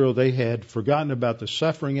Israel, they had forgotten about the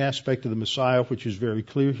suffering aspect of the Messiah, which is very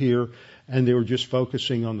clear here, and they were just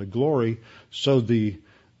focusing on the glory. So when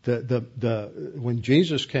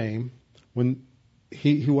Jesus came, when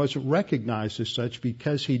he wasn't recognized as such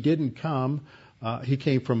because he didn't come. He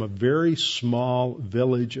came from a very small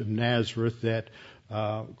village of Nazareth that,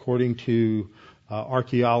 according to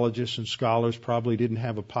archaeologists and scholars, probably didn't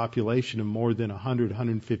have a population of more than 100,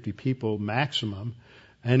 150 people maximum.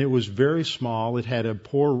 And it was very small. It had a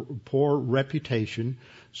poor reputation,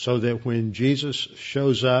 so that when Jesus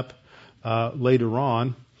shows up later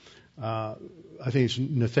on, I think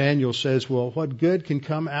Nathaniel says, "Well, what good can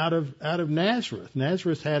come out of Nazareth?"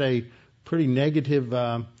 Nazareth had a pretty negative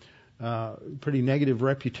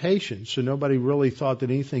reputation, so nobody really thought that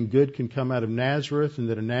anything good can come out of Nazareth, and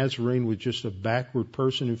that a Nazarene was just a backward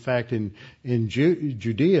person. In fact, in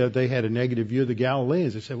Judea, they had a negative view of the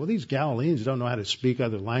Galileans. They said, "Well, these Galileans don't know how to speak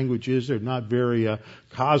other languages. They're not very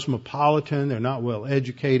cosmopolitan. They're not well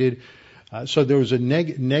educated." So there was a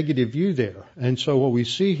negative view there. And so what we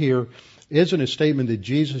see here isn't a statement that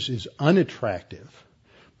Jesus is unattractive,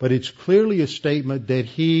 but it's clearly a statement that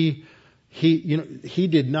he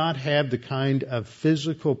did not have the kind of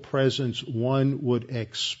physical presence one would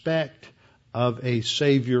expect of a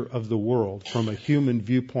savior of the world from a human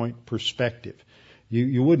viewpoint perspective.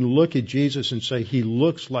 You wouldn't look at Jesus and say he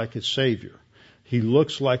looks like a savior. He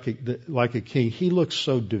looks like a king. He looks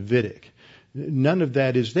so Davidic. None of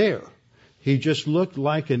that is there. He just looked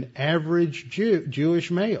like an average Jewish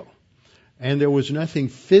male. And there was nothing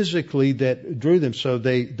physically that drew them. So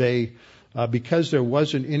they because there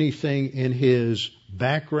wasn't anything in his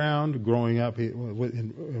background growing up, I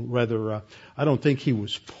don't think he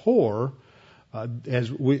was poor.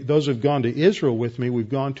 Those who've gone to Israel with me, we've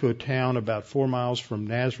gone to a town about 4 miles from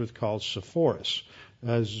Nazareth called Sepphoris.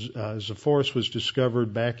 Sepphoris was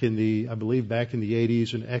discovered back in the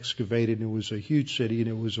 80s and excavated, and it was a huge city, and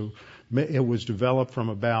it was developed from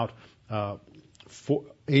about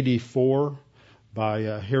 84 by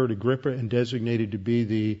Herod Agrippa and designated to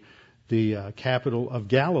be the capital of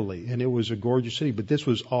Galilee. And it was a gorgeous city, but this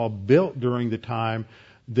was all built during the time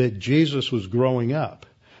that Jesus was growing up.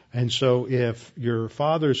 And so if your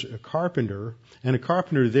father's a carpenter, and a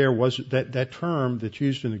carpenter there was that term that's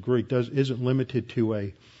used in the Greek isn't limited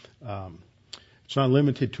to it's not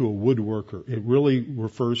limited to a woodworker. It really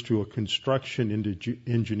refers to a construction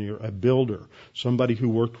engineer, a builder, somebody who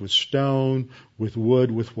worked with stone, with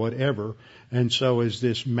wood, with whatever. And so as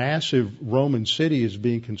this massive Roman city is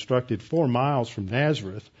being constructed 4 miles from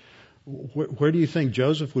Nazareth, where do you think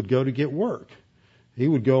Joseph would go to get work? He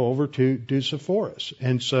would go over to Sepphoris.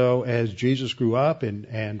 And so as Jesus grew up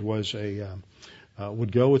and was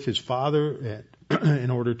would go with his father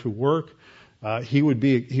in order to work, he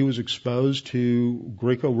was exposed to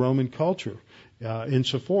Greco-Roman culture in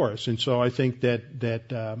Sepphoris. And so I think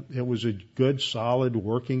that it was a good, solid,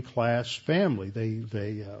 working class family.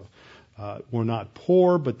 They were not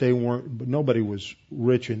poor, but nobody was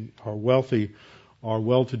rich or wealthy or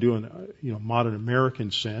well-to-do in modern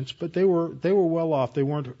American sense, but they were well off. They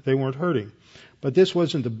weren't hurting. But this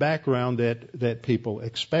wasn't the background that people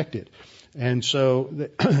expected. And so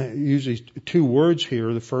usually 2 words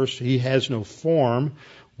here. The first, he has no form,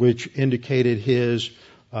 which indicated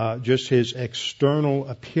just his external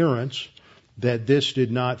appearance, that this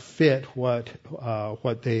did not fit what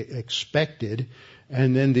they expected.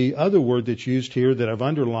 And then the other word that's used here that I've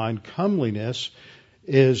underlined, comeliness,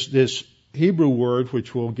 is this Hebrew word,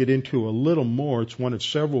 which we'll get into a little more. It's one of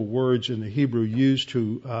several words in the Hebrew used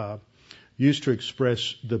to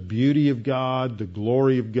express the beauty of God, the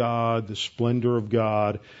glory of God, the splendor of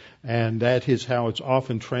God, and that is how it's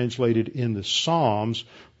often translated in the Psalms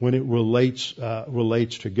when it relates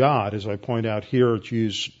to God. As I point out here, it's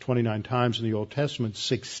used 29 times in the Old Testament,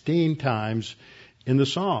 16 times in the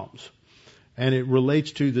Psalms. And it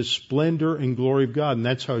relates to the splendor and glory of God, and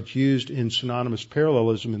that's how it's used in synonymous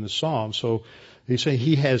parallelism in the Psalms. So they say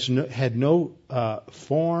he had no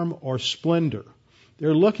form or splendor.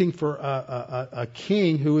 They're looking for a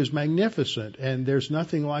king who is magnificent, and there's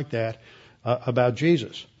nothing like that about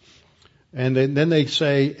Jesus. And then they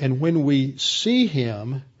say, and when we see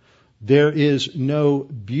him, there is no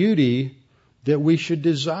beauty that we should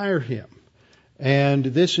desire him. And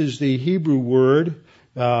this is the Hebrew word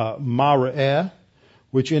mara'eh,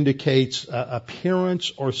 which indicates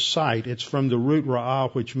appearance or sight. It's from the root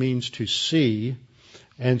ra'ah, which means to see.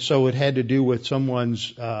 And so it had to do with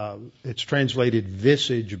someone's, it's translated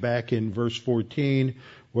visage back in verse 14,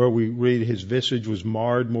 where we read his visage was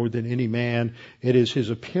marred more than any man. It is his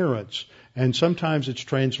appearance. And sometimes it's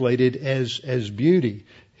translated as beauty.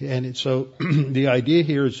 And so the idea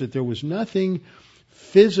here is that there was nothing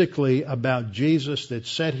physically about Jesus that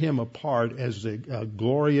set him apart as the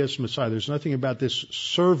glorious Messiah. There's nothing about this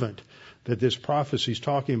servant that this prophecy is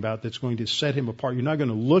talking about that's going to set him apart. You're not going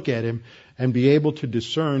to look at him and be able to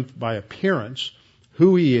discern by appearance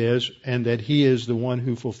who he is and that he is the one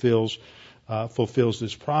who fulfills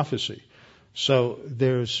this prophecy. So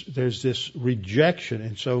there's this rejection.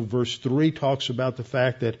 And so verse 3 talks about the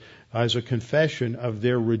fact that as a confession of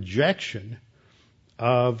their rejection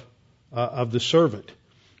of the servant.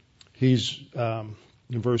 He's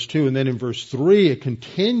in verse 2, and then in verse 3 it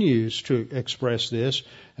continues to express this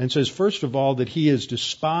and says, first of all, that he is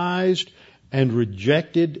despised and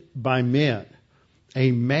rejected by men,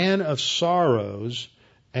 a man of sorrows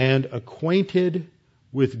and acquainted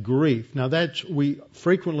with grief. Now we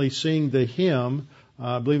frequently sing the hymn,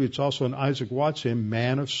 I believe it's also an Isaac Watts hymn,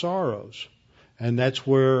 Man of Sorrows. And that's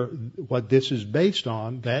what this is based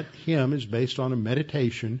on. That hymn is based on a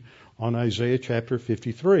meditation on Isaiah chapter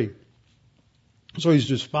 53. So he's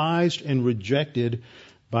despised and rejected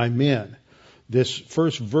by men. This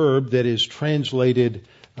first verb that is translated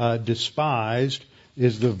despised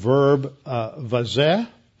is the verb vazeh,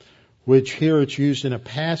 which here it's used in a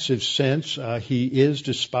passive sense. He is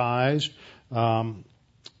despised, and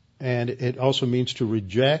it also means to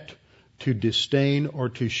reject, to disdain, or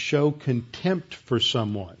to show contempt for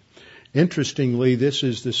someone. Interestingly, this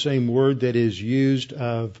is the same word that is used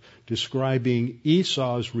of describing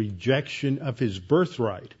Esau's rejection of his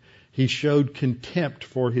birthright. He showed contempt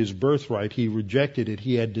for his birthright. He rejected it.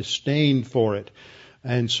 He had disdain for it.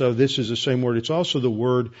 And so this is the same word. It's also the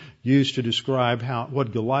word used to describe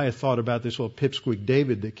what Goliath thought about this little pipsqueak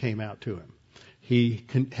David that came out to him. He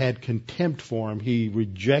had contempt for him. He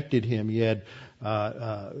rejected him. He had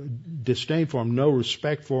disdain for him, no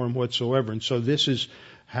respect for him whatsoever. And so this is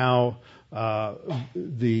how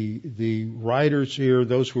the writers here,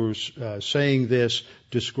 those who are saying this,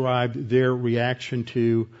 described their reaction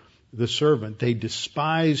to the servant. They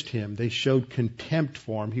despised him. They showed contempt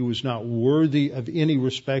for him. He was not worthy of any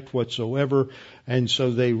respect whatsoever, and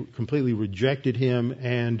so they completely rejected him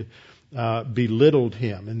and belittled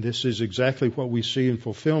him. And this is exactly what we see in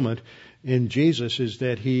fulfillment in Jesus, is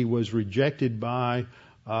that he was rejected by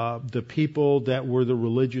the people that were the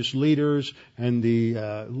religious leaders and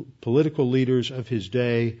the political leaders of his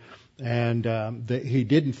day, and he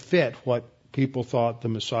didn't fit what people thought the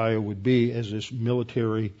Messiah would be as this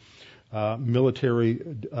military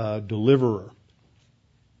deliverer.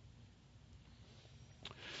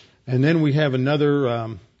 And then we have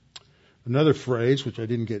another phrase, which I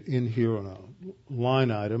didn't get in here on a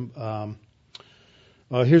line item.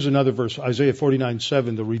 Here's another verse, Isaiah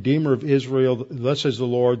 49:7. The Redeemer of Israel, thus says the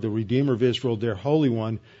Lord, the Redeemer of Israel, their Holy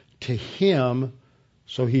One, to him,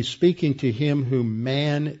 so he's speaking to him whom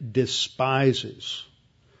man despises,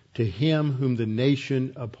 to him whom the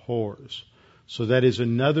nation abhors. So that is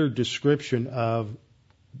another description of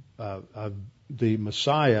the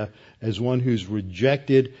Messiah as one who's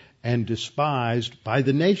rejected and despised by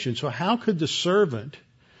the nation. So how could the servant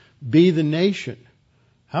be the nation?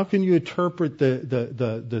 How can you interpret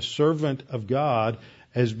the servant of God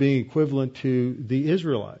as being equivalent to the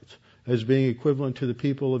Israelites, as being equivalent to the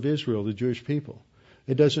people of Israel, the Jewish people?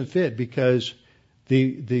 It doesn't fit, because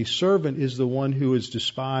the servant is the one who is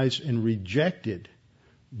despised and rejected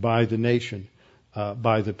by the nation,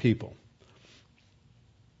 by the people.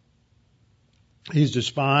 He's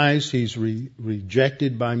despised. He's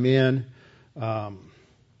rejected by men.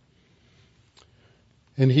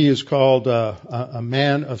 And he is called a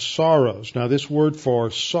man of sorrows. Now, this word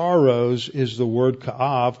for sorrows is the word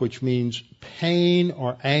ka'av, which means pain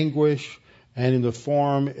or anguish. And in the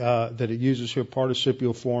form that it uses here,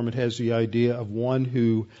 participial form, it has the idea of one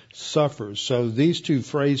who suffers. So these two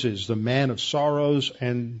phrases, the man of sorrows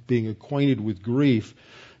and being acquainted with grief,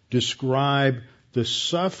 describe the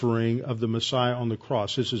suffering of the Messiah on the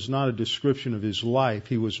cross. This is not a description of his life.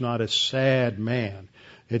 He was not a sad man.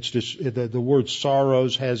 It's just the word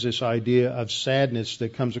sorrows has this idea of sadness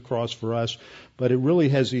that comes across for us, but it really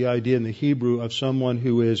has the idea in the Hebrew of someone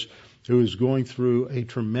who is going through a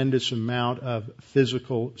tremendous amount of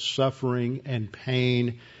physical suffering and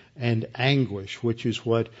pain and anguish, which is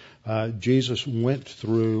what Jesus went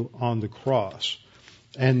through on the cross.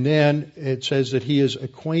 And then it says that he is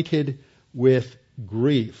acquainted with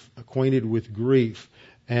grief.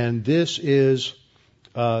 And this is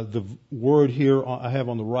the word here I have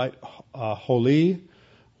on the right, holy,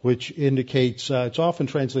 which indicates, it's often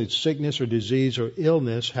translated sickness or disease or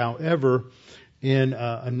illness. However, in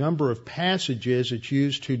a number of passages, it's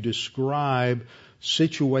used to describe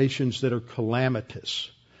situations that are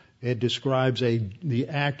calamitous. It describes the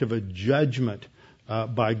act of a judgment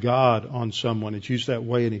by God on someone. It's used that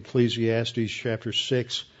way in Ecclesiastes chapter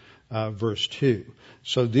 6, verse 2.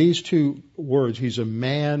 So these two words, he's a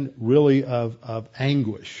man really of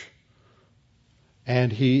anguish,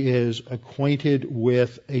 and he is acquainted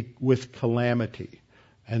with calamity.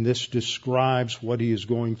 And this describes what he is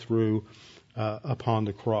going through upon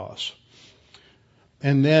the cross.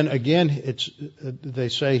 And then again, they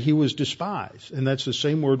say he was despised, and that's the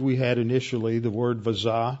same word we had initially, the word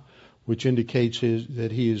vazah, which indicates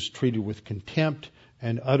that he is treated with contempt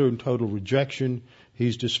and utter and total rejection.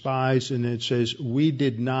 He's despised, and it says, we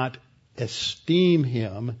did not esteem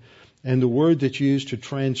him. And the word that's used to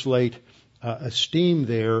translate esteem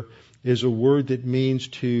there is a word that means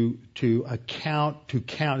to count.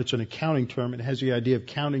 It's an accounting term. It has the idea of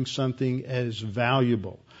counting something as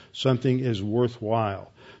valuable, something as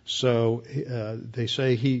worthwhile. So they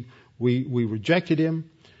say we rejected him,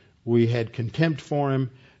 we had contempt for him,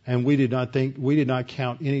 and we did not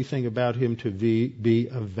count anything about him to be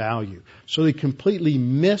of value. So they completely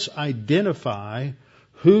misidentify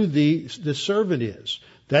who the servant is.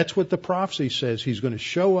 That's what the prophecy says. He's going to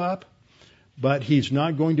show up, but he's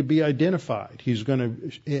not going to be identified.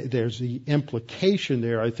 There's the implication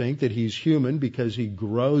there, I think, that he's human because he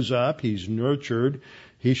grows up, he's nurtured.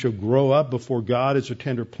 He shall grow up before God as a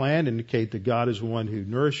tender plant, indicate that God is the one who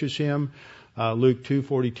nourishes him. Luke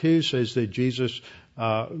 2:42 says that Jesus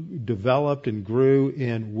developed and grew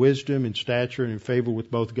in wisdom and stature and in favor with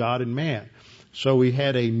both God and man. So we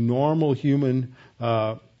had a normal human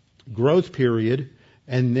growth period,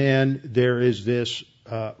 and then there is this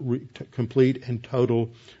complete and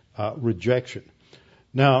total rejection.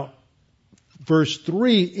 Now, verse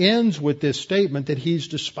 3 ends with this statement that he's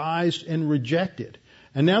despised and rejected.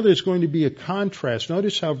 And now there's going to be a contrast.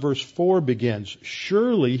 Notice how verse 4 begins.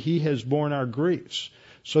 Surely he has borne our griefs.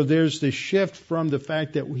 So there's this shift from the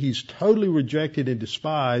fact that he's totally rejected and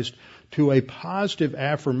despised to a positive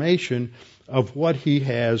affirmation of what he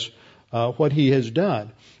has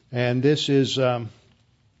done. And this is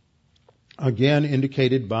again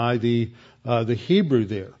indicated by the Hebrew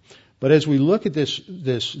there. But as we look at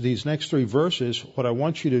these next three verses, what I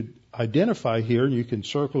want you to identify here, and you can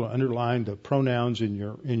circle and underline the pronouns in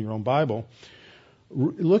your own Bible.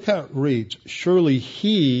 Look how it reads. Surely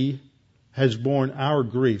he has borne our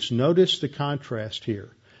griefs. Notice the contrast here.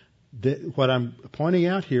 What I'm pointing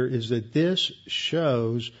out here is that this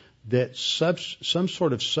shows that some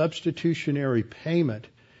sort of substitutionary payment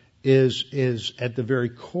is at the very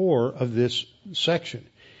core of this section.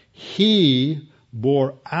 He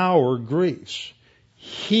bore our griefs.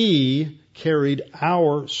 He carried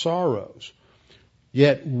our sorrows.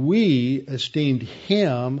 Yet we esteemed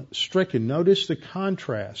him stricken. Notice the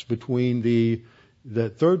contrast between the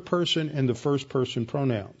third person and the first person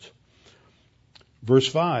pronouns. Verse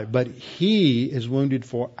 5, but he is wounded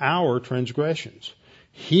for our transgressions.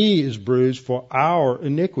 He is bruised for our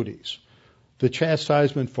iniquities. The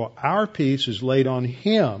chastisement for our peace is laid on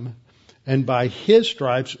him, and by his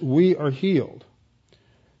stripes we are healed.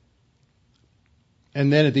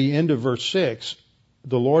 And then at the end of verse 6,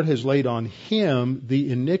 the Lord has laid on him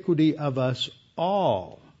the iniquity of us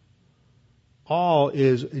all. All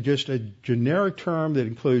is just a generic term that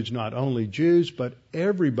includes not only Jews, but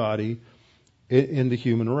everybody in the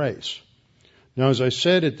human race. Now, as I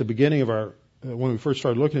said at the beginning of when we first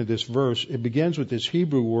started looking at this verse, it begins with this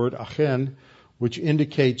Hebrew word, achen, which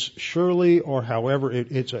indicates surely or however.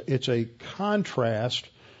 It's a contrast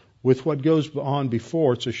with what goes on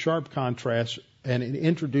before. It's a sharp contrast, and it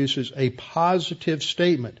introduces a positive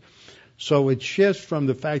statement. So it shifts from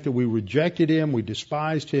the fact that we rejected him, we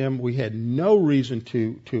despised him, we had no reason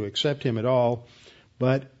to accept him at all,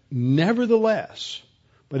 but nevertheless,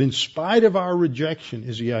 but in spite of our rejection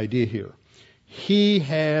is the idea here. He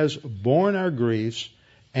has borne our griefs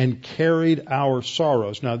and carried our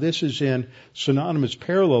sorrows. Now this is in synonymous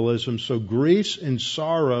parallelism, so griefs and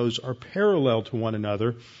sorrows are parallel to one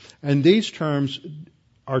another, and these terms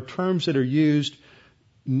are terms that are used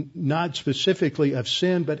not specifically of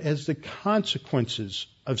sin, but as the consequences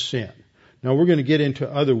of sin. Now we're going to get into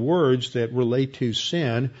other words that relate to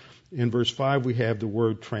sin. In verse 5 we have the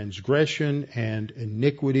word transgression and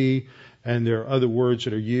iniquity, and there are other words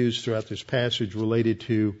that are used throughout this passage related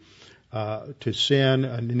to sin.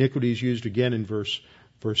 Iniquity is used again in verse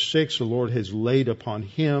 6. The Lord has laid upon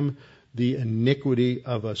him the iniquity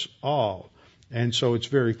of us all. And so it's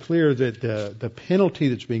very clear that the penalty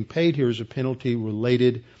that's being paid here is a penalty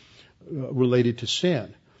related to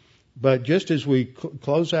sin. But just as we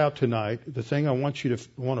close out tonight, the thing I want you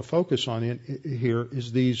to focus on here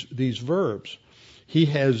is these verbs. He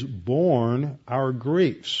has borne our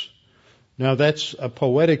griefs. Now that's a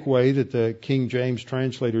poetic way that the King James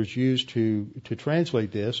translators use to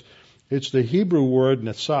translate this. It's the Hebrew word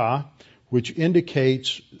nasah, which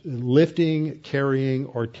indicates lifting, carrying,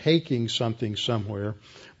 or taking something somewhere,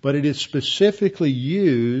 but it is specifically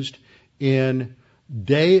used in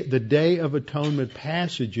the Day of Atonement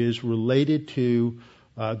passages related to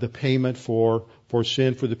the payment for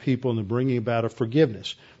sin for the people and the bringing about of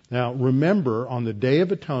forgiveness. Now remember, on the Day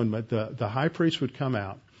of Atonement, the high priest would come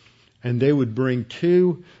out and they would bring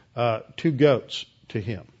two goats to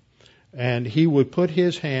him. And he would put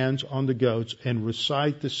his hands on the goats and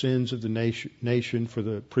recite the sins of the nation for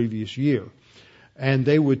the previous year. And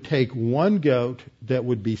they would take one goat that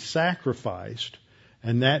would be sacrificed,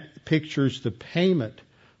 and that pictures the payment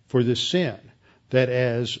for the sin. That,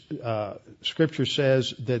 as Scripture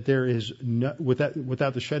says, that there is no,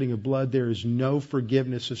 without the shedding of blood, there is no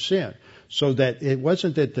forgiveness of sin. So that it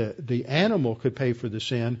wasn't that the animal could pay for the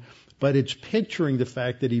sin, but it's picturing the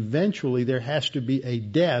fact that eventually there has to be a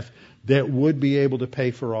death that would be able to pay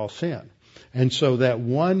for all sin. And so that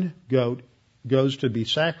one goat goes to be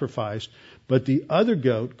sacrificed, but the other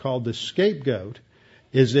goat, called the scapegoat,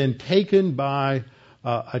 is then taken by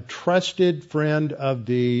a trusted friend of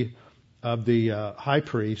the high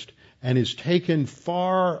priest and is taken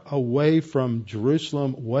far away from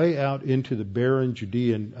Jerusalem, way out into the barren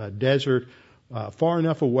Judean desert, far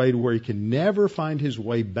enough away to where he can never find his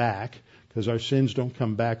way back, because our sins don't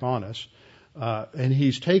come back on us. And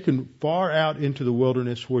he's taken far out into the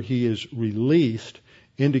wilderness where he is released,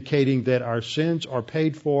 indicating that our sins are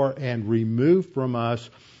paid for and removed from us,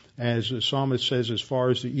 as the psalmist says, as far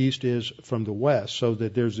as the east is from the west, so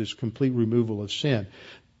that there's this complete removal of sin.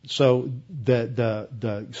 So the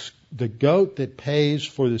goat that pays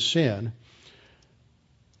for the sin,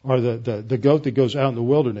 or the goat that goes out in the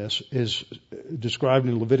wilderness, is described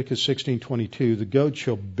in Leviticus 16:22. The goat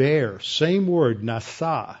shall bear, same word,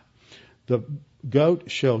 nasah. The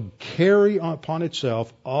goat shall carry upon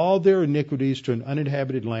itself all their iniquities to an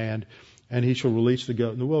uninhabited land, and he shall release the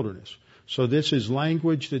goat in the wilderness. So this is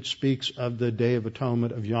language that speaks of the Day of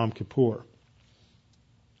Atonement of Yom Kippur.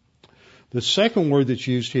 The second word that's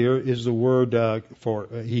used here is the word for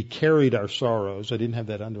he carried our sorrows. I didn't have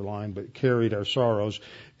that underlined, but carried our sorrows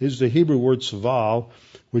is the Hebrew word saval,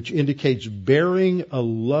 which indicates bearing a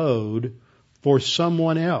load for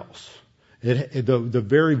someone else. The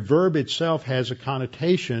very verb itself has a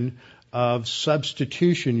connotation of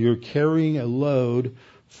substitution. You're carrying a load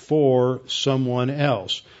for someone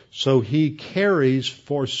else. So he carries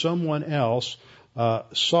for someone else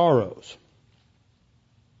sorrows.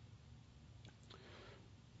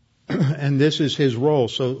 And this is his role.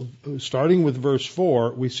 So starting with verse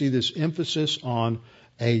 4, we see this emphasis on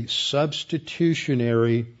a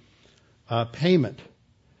substitutionary payment.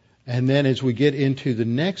 And then as we get into the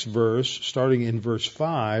next verse, starting in verse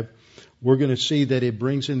 5, we're going to see that it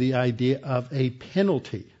brings in the idea of a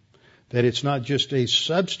penalty. That it's not just a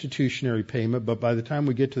substitutionary payment, but by the time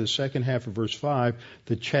we get to the second half of verse 5,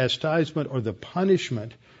 the chastisement or the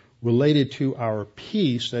punishment related to our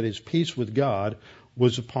peace, that is peace with God,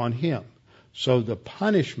 was upon him. So the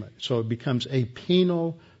punishment, so it becomes a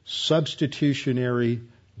penal substitutionary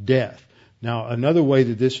death. Now, another way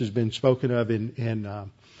that this has been spoken of in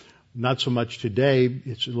not so much today,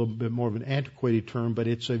 it's a little bit more of an antiquated term, but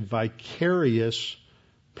it's a vicarious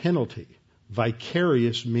penalty.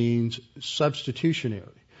 Vicarious means substitutionary.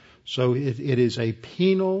 So it is a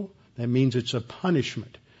penal, that means it's a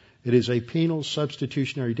punishment. It is a penal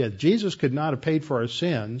substitutionary death. Jesus could not have paid for our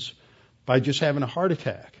sins by just having a heart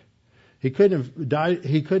attack. He couldn't have died.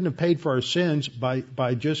 He couldn't have paid for our sins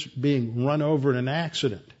by just being run over in an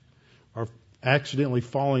accident or accidentally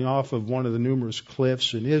falling off of one of the numerous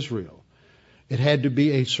cliffs in Israel. It had to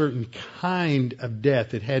be a certain kind of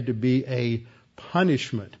death. It had to be a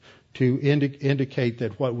punishment to indicate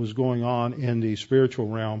that what was going on in the spiritual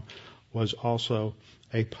realm was also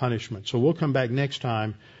a punishment. So we'll come back next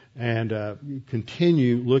time and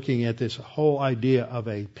continue looking at this whole idea of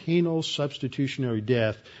a penal substitutionary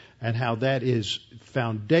death and how that is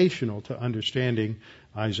foundational to understanding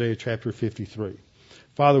Isaiah chapter 53.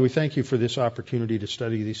 Father, we thank you for this opportunity to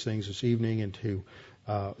study these things this evening and to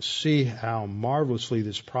see how marvelously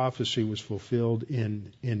this prophecy was fulfilled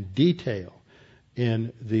in detail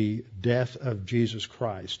in the death of Jesus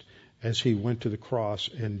Christ as he went to the cross,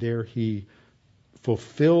 and there he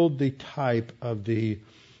fulfilled the type of the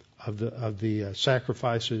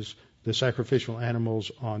sacrifices, the sacrificial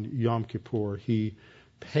animals on Yom Kippur. He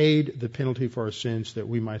paid the penalty for our sins that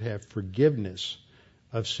we might have forgiveness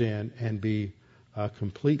of sin and be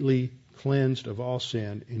completely cleansed of all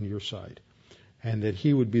sin in your sight, and that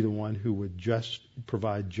he would be the one who would just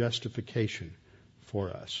provide justification for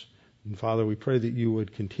us. And Father, we pray that you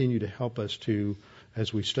would continue to help us to,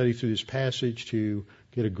 as we study through this passage, to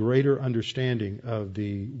get a greater understanding of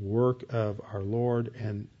the work of our Lord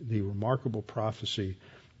and the remarkable prophecy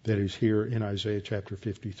that is here in Isaiah chapter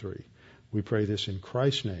 53. We pray this in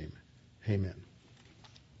Christ's name. Amen.